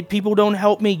this. The people don't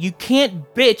help me. You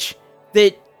can't bitch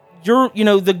that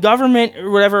the government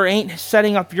or whatever ain't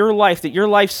setting up your life, that your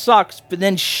life sucks, but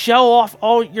then shell off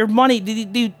all your money.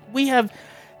 Dude, we have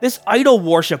this idol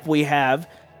worship we have,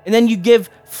 and then you give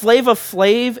Flava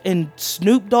Flav and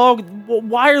Snoop Dogg.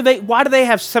 Why do they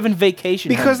have 7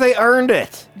 vacations? Because they earned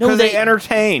it. Because they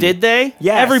entertained. Did they?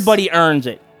 Yes. Everybody earns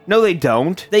it. No, they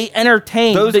don't. They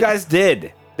entertained. Those guys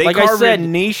did. They like carved a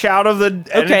niche out of the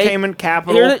entertainment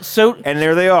capital, and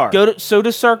there they are. So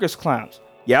do circus clowns.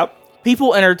 Yep.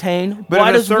 People entertain.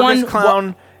 But if a circus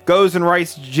clown goes and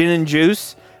writes gin and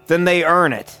juice, then they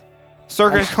earn it.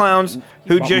 Circus clowns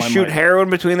who just shoot heroin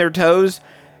between their toes,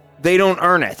 they don't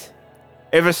earn it.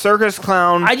 If a circus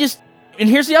clown... And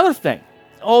here's the other thing.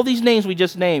 All these names we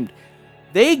just named,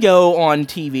 they go on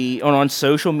TV, on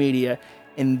social media,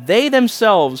 and they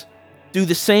themselves do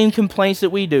the same complaints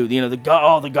that we do. The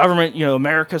government,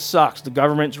 America sucks. The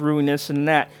government's ruining this and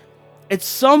that. At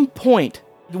some point,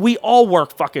 we all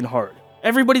work fucking hard.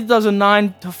 Everybody does a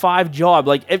 9-to-5 job.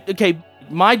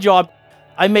 My job,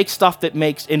 I make stuff that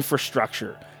makes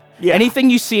infrastructure. Yeah. Anything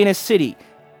you see in a city,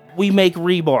 we make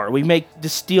rebar. We make the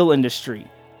steel industry.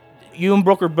 You and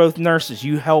Brooke are both nurses.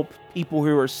 You help people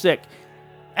who are sick.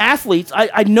 Athletes,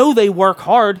 I know they work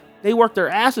hard. They work their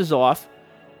asses off.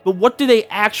 But what do they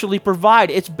actually provide?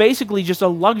 It's basically just a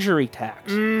luxury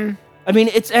tax. I mean,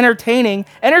 it's entertaining.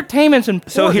 Entertainment's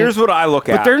important. So here's what I look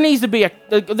at. But there needs to be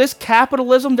this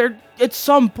capitalism. At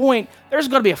some point, there's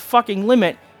got to be a fucking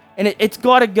limit, and it's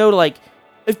got to go to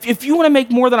if you want to make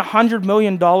more than $100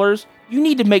 million, you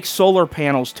need to make solar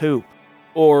panels too,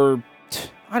 or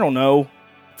I don't know,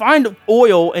 find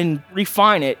oil and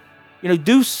refine it.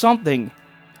 Do something.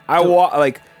 I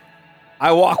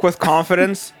walk with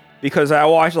confidence because I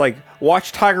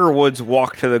watch Tiger Woods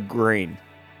walk to the green.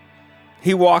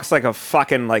 He walks like a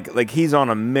fucking like he's on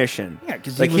a mission. Yeah,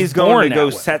 because he's going to go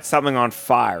set something on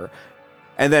fire.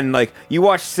 And then you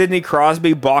watch Sidney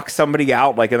Crosby box somebody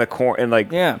out in the corner,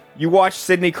 and you watch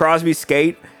Sidney Crosby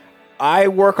skate. I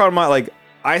work on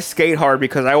I skate hard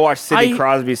because I watch Sidney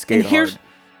Crosby skate hard.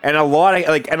 And a lot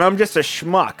of and I'm just a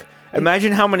schmuck.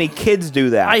 Imagine how many kids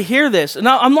do that. I hear this.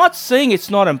 Now I'm not saying it's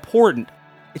not important.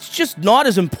 It's just not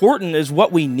as important as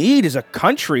what we need as a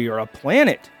country or a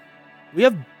planet. We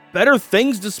have better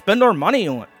things to spend our money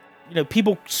on.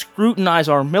 People scrutinize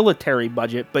our military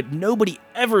budget, but nobody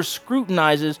ever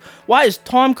scrutinizes why is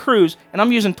Tom Cruise, and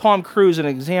I'm using Tom Cruise as an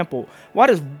example, why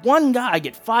does one guy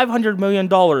get $500 million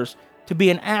to be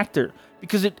an actor?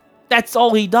 Because that's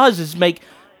all he does is make,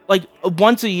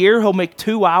 once a year, he'll make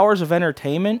 2 hours of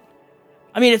entertainment.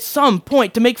 I mean, at some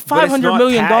point, to make $500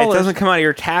 million... It doesn't come out of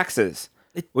your taxes.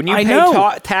 When you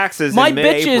pay taxes my in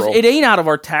mid-April... bitch is, it ain't out of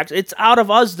our tax. It's out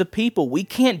of us, the people. We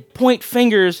can't point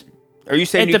fingers. Are you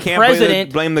saying you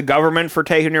can't blame the government for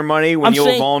taking your money when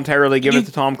you'll voluntarily give it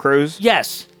to Tom Cruise?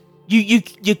 Yes. You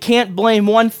can't blame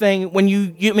one thing when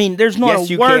you mean there's not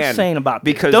a word saying about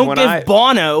this. Because don't give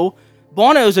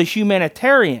Bono's a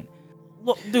humanitarian.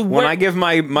 Look, dude, when I give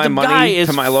my money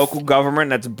to my local government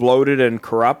that's bloated and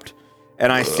corrupt,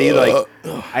 and I see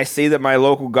that my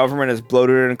local government is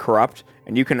bloated and corrupt,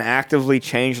 and you can actively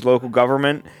change local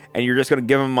government, and you're just going to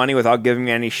give them money without giving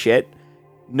me any shit?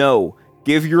 No.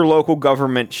 Give your local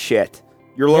government shit.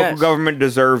 Your local government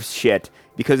deserves shit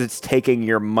because it's taking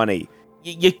your money.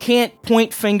 You can't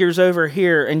point fingers over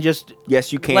here and just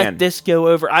yes, you can let this go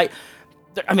over. I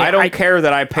mean, I don't care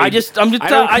that I paid. I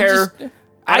don't care.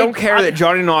 I don't care that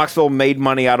Johnny Knoxville made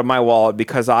money out of my wallet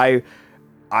because I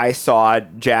saw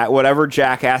whatever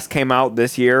Jackass came out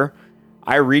this year.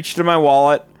 I reached in my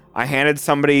wallet, I handed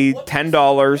somebody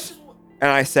 $10, and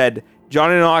I said,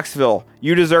 Johnny Knoxville,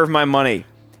 you deserve my money.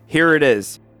 Here it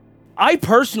is. I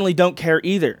personally don't care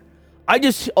either.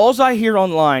 All I hear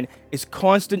online is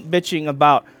constant bitching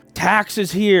about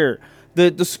taxes here,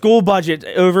 the school budget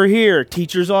over here,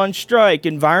 teachers on strike,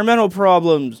 environmental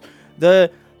problems,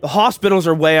 the hospitals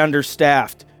are way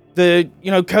understaffed,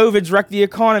 COVID's wrecked the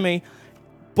economy,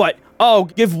 but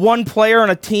give one player on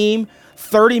a team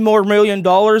 $30 more million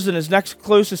than his next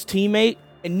closest teammate,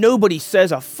 and nobody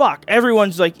says a fuck.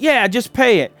 Everyone's like, yeah, just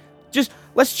pay it.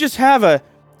 Let's just have a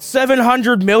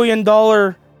 $700 million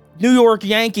New York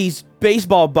Yankees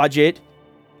baseball budget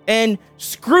and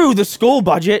screw the school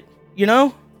budget,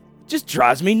 It just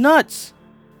drives me nuts.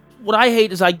 What I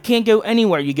hate is I can't go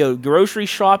anywhere. You go grocery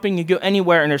shopping, you go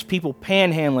anywhere, and there's people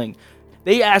panhandling.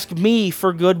 They ask me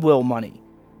for Goodwill money.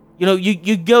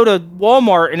 You go to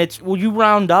Walmart and will you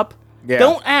round up? Yeah.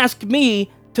 Don't ask me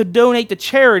to donate to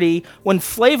charity when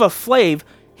Flava Flav,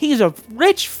 he's a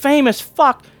rich, famous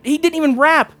fuck. He didn't even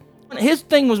rap. His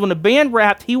thing was when the band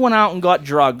rapped, he went out and got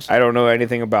drugs. I don't know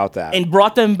anything about that. And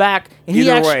brought them back. And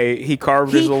Either way, he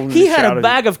carved his little... He had a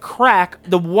bag of crack.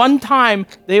 The one time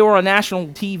they were on national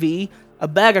TV, a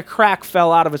bag of crack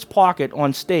fell out of his pocket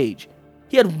on stage.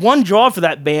 He had one job for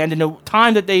that band, and the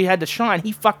time that they had to shine,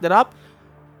 he fucked it up.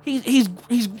 He's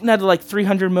netted like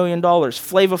 $300 million.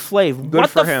 Flava Flav. What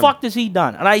the fuck has he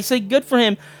done? And I say good for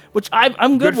him, which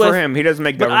I'm good with. Good for him. He doesn't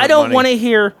make government money. But I don't want to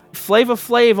hear Flava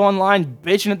Flav online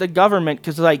bitching at the government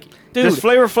because, dude. Does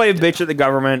Flava Flav bitch at the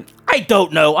government? I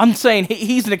don't know. I'm saying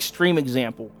he's an extreme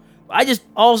example.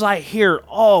 All I hear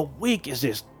all week is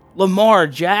this Lamar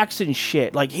Jackson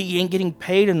shit. Like, he ain't getting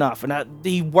paid enough. And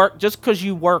just because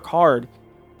you work hard,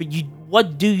 but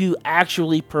what do you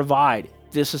actually provide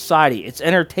to society? It's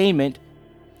entertainment.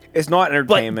 It's not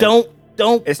entertainment. But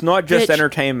don't. It's not just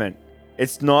entertainment.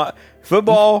 It's not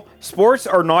football. Sports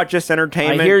are not just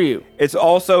entertainment. I hear you. It's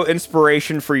also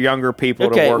inspiration for younger people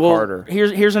to work harder.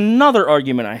 Here's another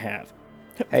argument I have.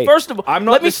 Hey, first of all, I'm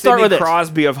not the Sidney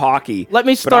Crosby of hockey. Let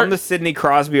me start. But I'm the Sidney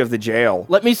Crosby of the jail.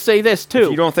 Let me say this too.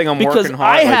 If you don't think I'm because working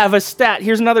hard, I have a stat.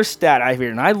 Here's another stat I hear,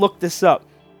 and I looked this up.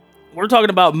 We're talking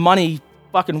about money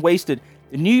fucking wasted.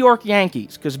 The New York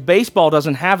Yankees, because baseball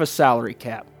doesn't have a salary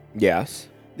cap. Yes.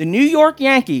 The New York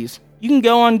Yankees, you can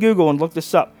go on Google and look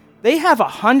this up. They have a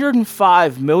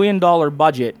 $105 million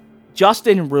budget just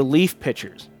in relief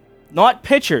pitchers. Not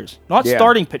pitchers, not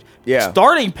starting pitchers. Yeah.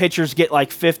 Starting pitchers get like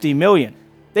 $50 million.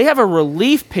 They have a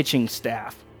relief pitching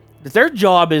staff. Their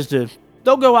job is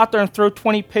they'll go out there and throw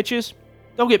 20 pitches.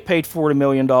 They'll get paid $40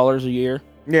 million a year.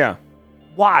 Yeah.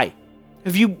 Why?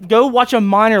 If you go watch a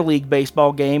minor league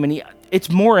baseball game, and it's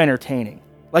more entertaining.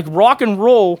 Like rock and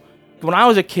roll, when I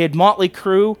was a kid, Motley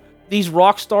Crue, these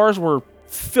rock stars were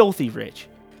filthy rich.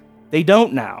 They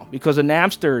don't now because of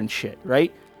Napster and shit,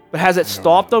 right? But has it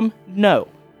stopped them? No.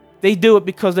 They do it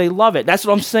because they love it. That's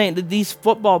what I'm saying. These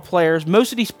football players,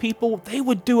 most of these people, they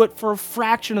would do it for a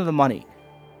fraction of the money.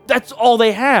 That's all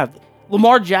they have.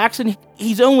 Lamar Jackson,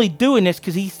 he's only doing this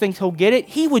because he thinks he'll get it.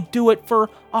 He would do it for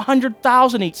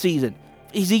 $100,000 each season.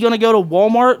 Is he going to go to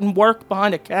Walmart and work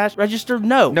behind a cash register?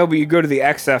 No. No, but you go to the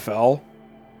XFL.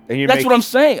 That's what I'm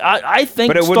saying. I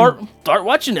think start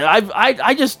watching it.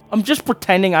 I'm just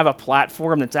pretending I have a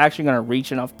platform that's actually going to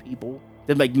reach enough people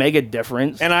to make a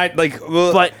difference. And I'm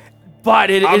not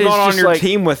on your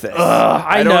team with this.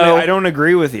 I know. I don't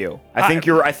agree with you. I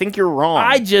think you're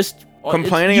wrong.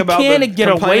 Complaining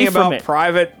about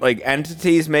private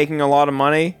entities making a lot of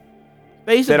money,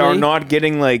 basically, that are not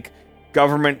getting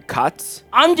government cuts.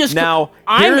 Here's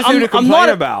who to complain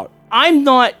about. I'm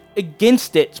not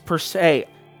against it per se.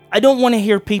 I don't want to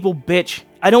hear people bitch.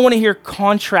 I don't want to hear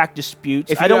contract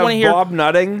disputes. I don't want to hear Bob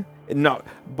Nutting. No,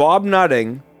 Bob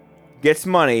Nutting gets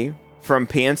money from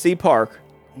PNC Park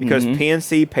because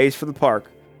PNC pays for the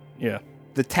park. Yeah.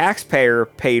 The taxpayer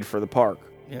paid for the park.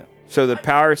 Yeah. So the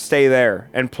Pirates stay there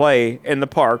and play in the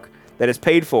park that is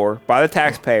paid for by the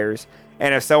taxpayers.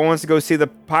 And if someone wants to go see the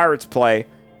Pirates play,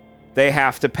 they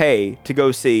have to pay to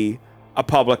go see a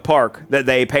public park that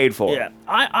they paid for.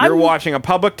 Yeah. You're watching a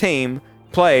public team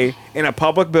play in a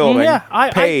public building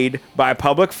paid by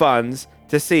public funds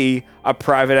to see a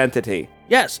private entity.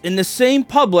 Yes, in the same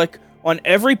public, on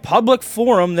every public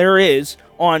forum there is,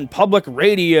 on public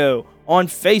radio, on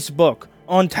Facebook,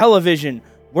 on television,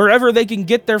 wherever they can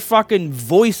get their fucking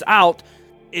voice out,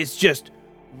 is just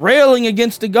railing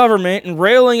against the government and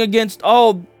railing against,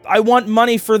 I want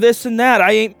money for this and that.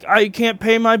 I can't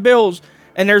pay my bills.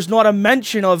 And there's not a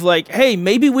mention of like, hey,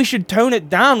 maybe we should tone it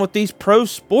down with these pro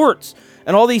sports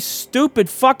and all these stupid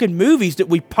fucking movies that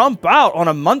we pump out on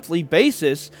a monthly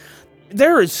basis.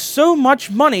 There is so much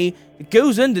money that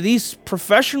goes into these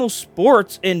professional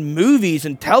sports and movies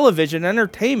and television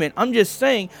entertainment. I'm just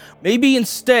saying, maybe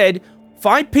instead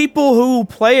find people who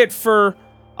play it for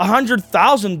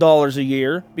 $100,000 a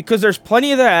year, because there's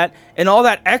plenty of that, and all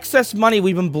that excess money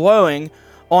we've been blowing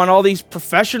on all these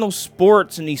professional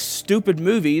sports and these stupid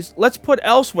movies, let's put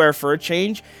elsewhere for a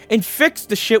change and fix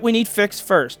the shit we need fixed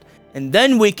first. And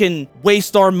then we can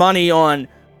waste our money on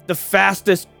the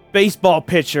fastest baseball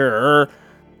pitcher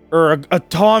or a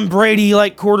Tom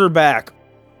Brady-like quarterback.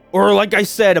 Or like I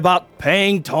said, about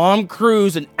paying Tom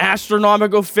Cruise an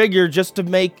astronomical figure just to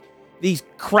make these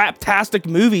craptastic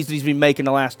movies that he's been making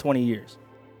the last 20 years.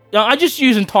 Now, I'm just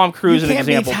using Tom Cruise as an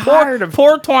example.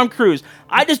 Poor Tom Cruise.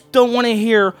 I just don't want to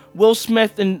hear Will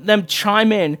Smith and them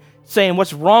chime in saying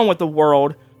what's wrong with the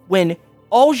world when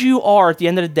all you are at the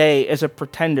end of the day is a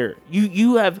pretender.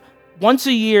 You have once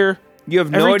a year. You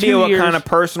have no idea what kind of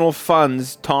personal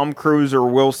funds Tom Cruise or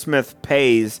Will Smith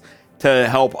pays to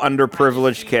help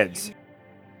underprivileged kids.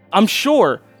 I'm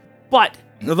sure, but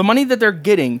the money that they're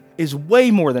getting is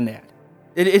way more than that.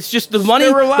 It's just the money.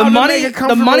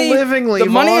 The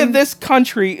money of this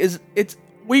country is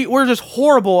we're just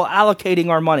horrible at allocating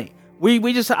our money.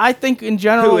 I think in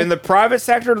general. Who, in the private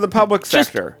sector or the public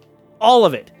sector? All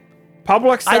of it.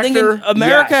 Public sector. I think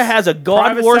America has a God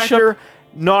private worship. Sector,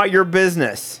 not your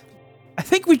business. I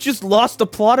think we just lost the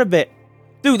plot a bit.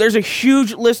 Dude, there's a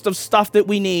huge list of stuff that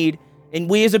we need, and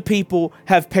we as a people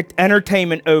have picked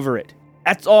entertainment over it.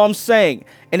 That's all I'm saying.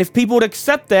 And if people would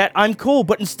accept that, I'm cool.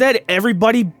 But instead,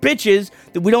 everybody bitches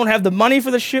that we don't have the money for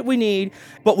the shit we need,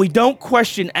 but we don't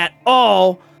question at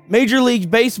all Major League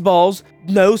Baseball's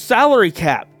no salary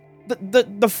cap.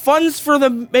 The funds for the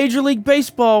Major League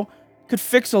Baseball could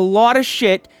fix a lot of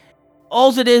shit.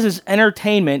 All it is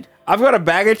entertainment. I've got a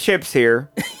bag of chips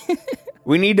here.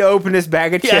 We need to open this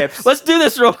bag of chips. Let's do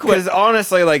this real quick. Because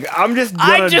honestly, like, I'm just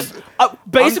gonna...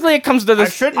 it comes to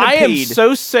this. I am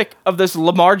so sick of this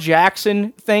Lamar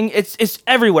Jackson thing. It's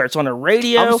everywhere. It's on the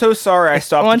radio. I'm so sorry I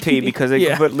stopped to pee because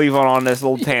they put Levon on this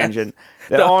little tangent.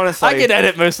 That honestly... I can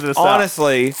edit most of this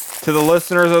honestly, to the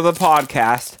listeners of the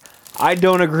podcast, I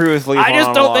don't agree with Levon. I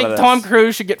just don't think Tom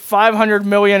Cruise should get $500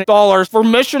 million for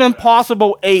Mission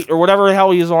Impossible 8 or whatever the hell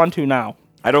he's on to now.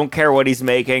 I don't care what he's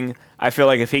making. I feel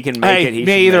like if he can make it, he should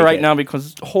me either make right it. now,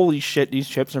 because holy shit, these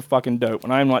chips are fucking dope.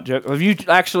 And I'm not joking. Have you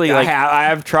actually like? I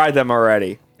have tried them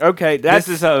already. Okay, okay.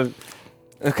 So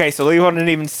Levon didn't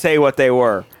even say what they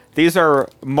were. These are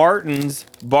Martin's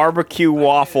barbecue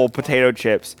waffle potato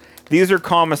chips. These are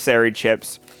commissary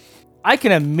chips. I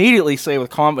can immediately say with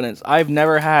confidence, I've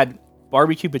never had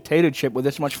barbecue potato chip with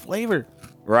this much flavor.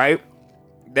 Right?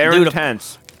 They're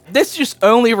intense. This just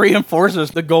only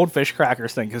reinforces the goldfish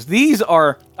crackers thing, because these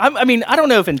are, I mean, I don't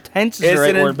know if intense is the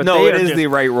right word, but no, it is the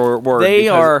right word. They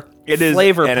are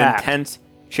flavor packed. An intense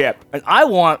chip. And I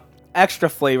want extra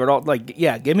flavor. Like,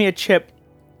 yeah, give me a chip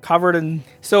covered in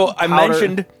So I powder.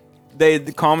 mentioned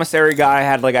the commissary guy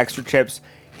had like extra chips.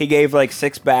 He gave like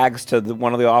 6 bags to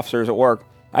one of the officers at work.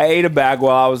 I ate a bag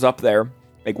while I was up there,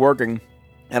 like working,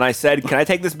 and I said, "Can I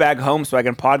take this bag home so I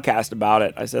can podcast about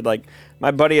it?" I said, like,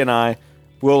 my buddy and I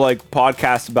will like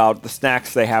podcast about the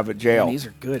snacks they have at jail. Man, these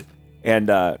are good.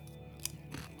 And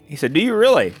he said, "Do you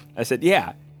really?" I said, "Yeah."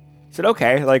 I said,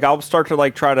 "Okay, like I'll start to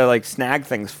like try to like snag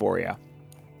things for you."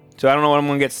 So I don't know when I'm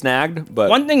gonna get snagged, but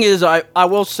one thing is, I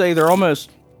will say they're almost.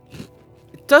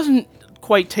 It doesn't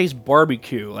quite taste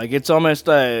barbecue. Like it's almost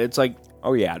it's like,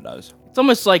 oh yeah, it does. It's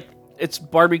almost like it's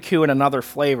barbecue in another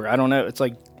flavor. I don't know. It's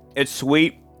like it's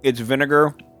sweet. It's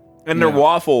vinegar, and they're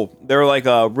waffle. They're like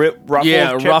a ruffle.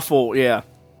 Yeah, chips. ruffle. Yeah.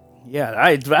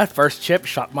 Yeah, that first chip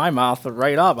shut my mouth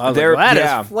right up. I was like, well,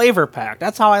 that is flavor packed.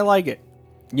 That's how I like it.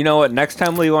 You know what? Next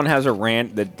time Levon has a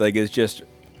rant that like is just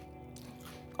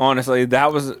honestly,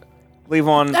 that was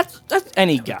Levon. That's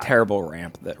any guy. Terrible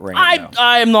rant.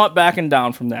 I am not backing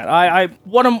down from that.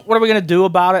 What are we gonna do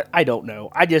about it? I don't know.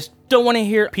 I just don't want to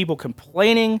hear people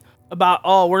complaining about,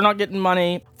 oh, we're not getting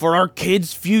money for our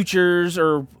kids' futures,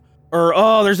 or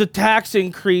oh, there's a tax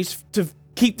increase to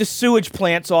keep the sewage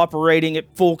plants operating at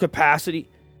full capacity.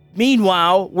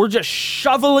 Meanwhile, we're just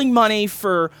shoveling money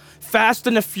for Fast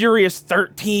and the Furious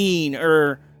 13,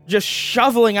 or just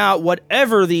shoveling out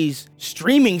whatever these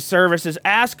streaming services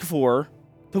ask for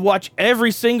to watch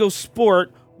every single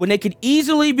sport, when they could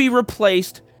easily be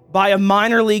replaced by a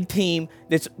minor league team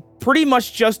that's pretty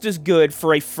much just as good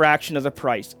for a fraction of the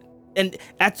price. And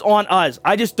that's on us.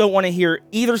 I just don't want to hear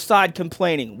either side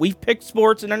complaining. We've picked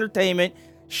sports and entertainment.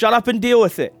 Shut up and deal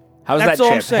with it. How's That's that all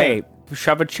chip? I'm saying. Hey,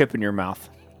 shove a chip in your mouth.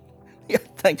 Yeah,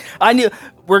 I knew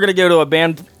we're gonna go to a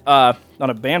band, not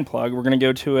a band plug. We're gonna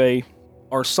go to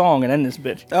our song and end this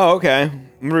bitch. Oh, okay.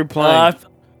 I'm replaying.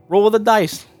 Roll of the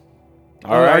dice.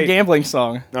 All Our right. gambling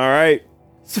song. All right.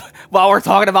 While we're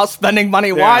talking about spending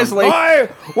money wisely. Why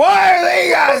are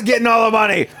they guys getting all the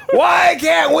money? Why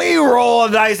can't we roll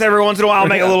a dice every once in a while and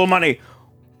make a little money?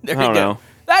 There I don't you go. know.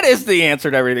 That is the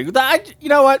answer to everything. You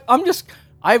know what? I was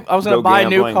gonna Go buy a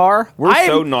new gambling. car. We're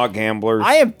so not gamblers.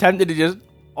 I am tempted to just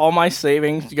all my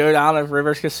savings to go down to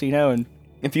Rivers Casino and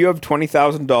If you have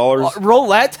 $20,000,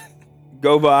 roulette.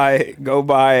 go buy.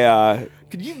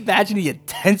 Could you imagine the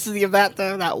intensity of that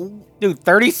though? Dude,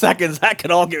 30 seconds, that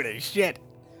could all go to shit.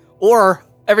 Or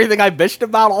everything I bitched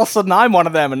about, all of a sudden I'm one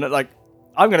of them, and like,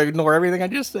 I'm gonna ignore everything I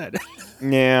just said.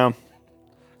 Yeah.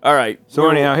 All right. So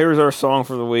anyhow, here's our song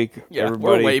for the week. Yeah,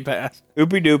 everybody. we're way past.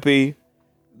 Oopie doopie.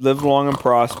 Live long and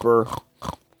prosper.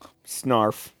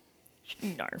 Snarf.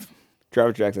 Narf.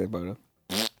 Travis Jackson photo.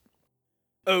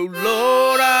 Oh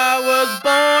Lord, I was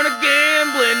born a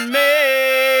gambling man.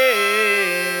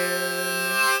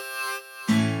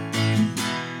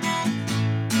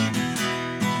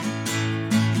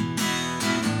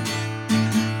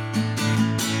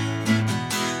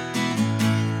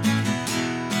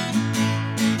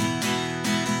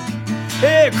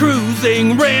 Hey,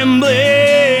 cruising,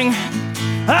 rambling,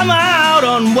 I'm out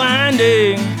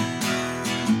unwinding,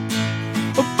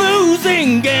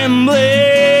 boozing,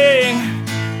 gambling,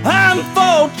 I'm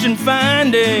fortune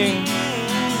finding.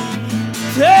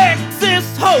 Texas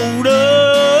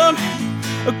Hold'em,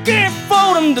 can't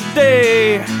fold 'em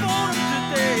today.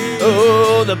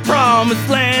 Oh, the promised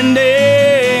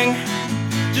landing,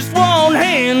 just one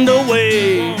hand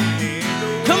away.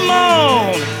 Come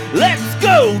on, let's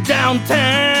go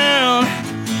downtown.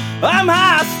 I'm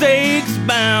high stakes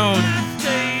bound.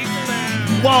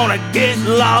 Wanna get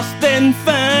lost and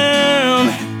found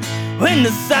in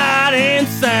the sight and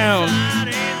sound.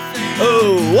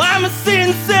 Oh, I'm a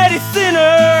Sin City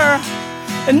sinner,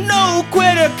 and no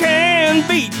quitter can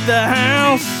beat the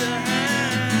house.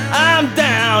 I'm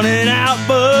down and out,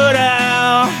 but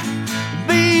I'll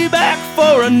be back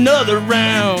for another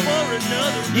round.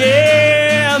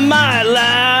 Yeah, my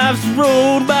life's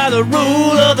ruled by the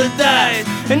rule of the dice,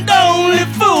 and only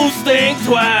fools think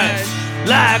twice.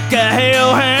 Like a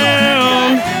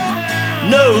hellhound,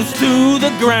 nose to the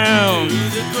ground.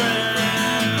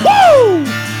 Woo!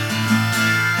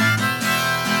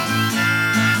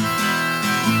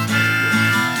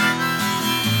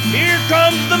 Here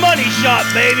comes the money shot,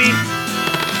 baby.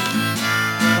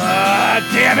 Ah,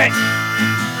 damn it.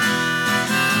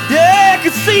 Yeah,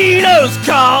 casino's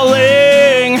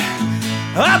calling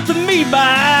out to me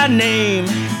by name.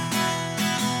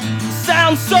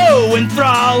 Sounds so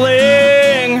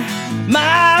enthralling,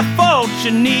 my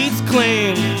fortune needs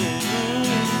cling.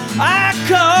 I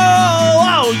call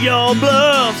all your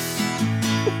bluffs,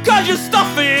 cause your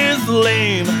stuff is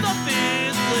lame.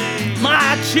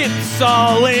 My chips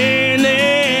all in,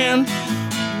 and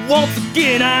once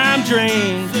again I'm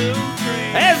drained.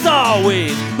 As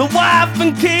always, the wife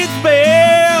and kids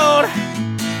bailed,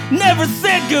 never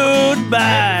said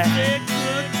goodbye.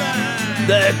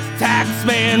 The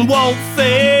taxman won't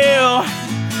fail,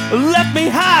 left me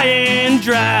high and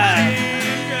dry.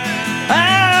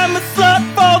 I'm a slut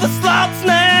for the slots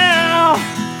now,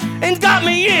 and got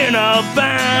me in a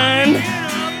bind.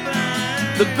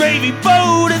 The gravy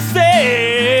boat has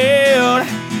sailed,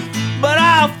 but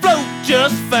I'll float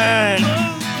just fine.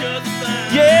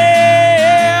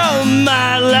 Yeah,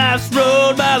 my life's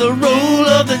ruled by the roll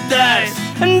of the dice,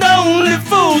 and only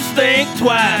fools think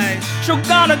twice. Sure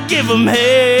gonna give 'em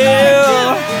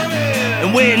hell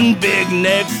and win big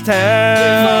next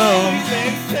time.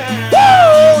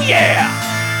 Woo, yeah!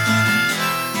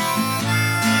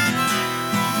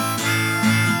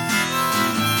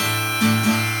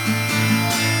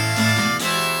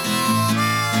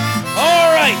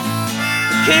 All right,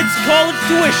 kids' college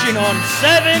tuition on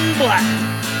 7 Black.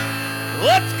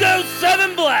 Let's go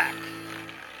 7 Black.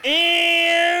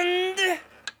 And...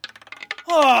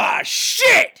 oh,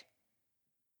 shit!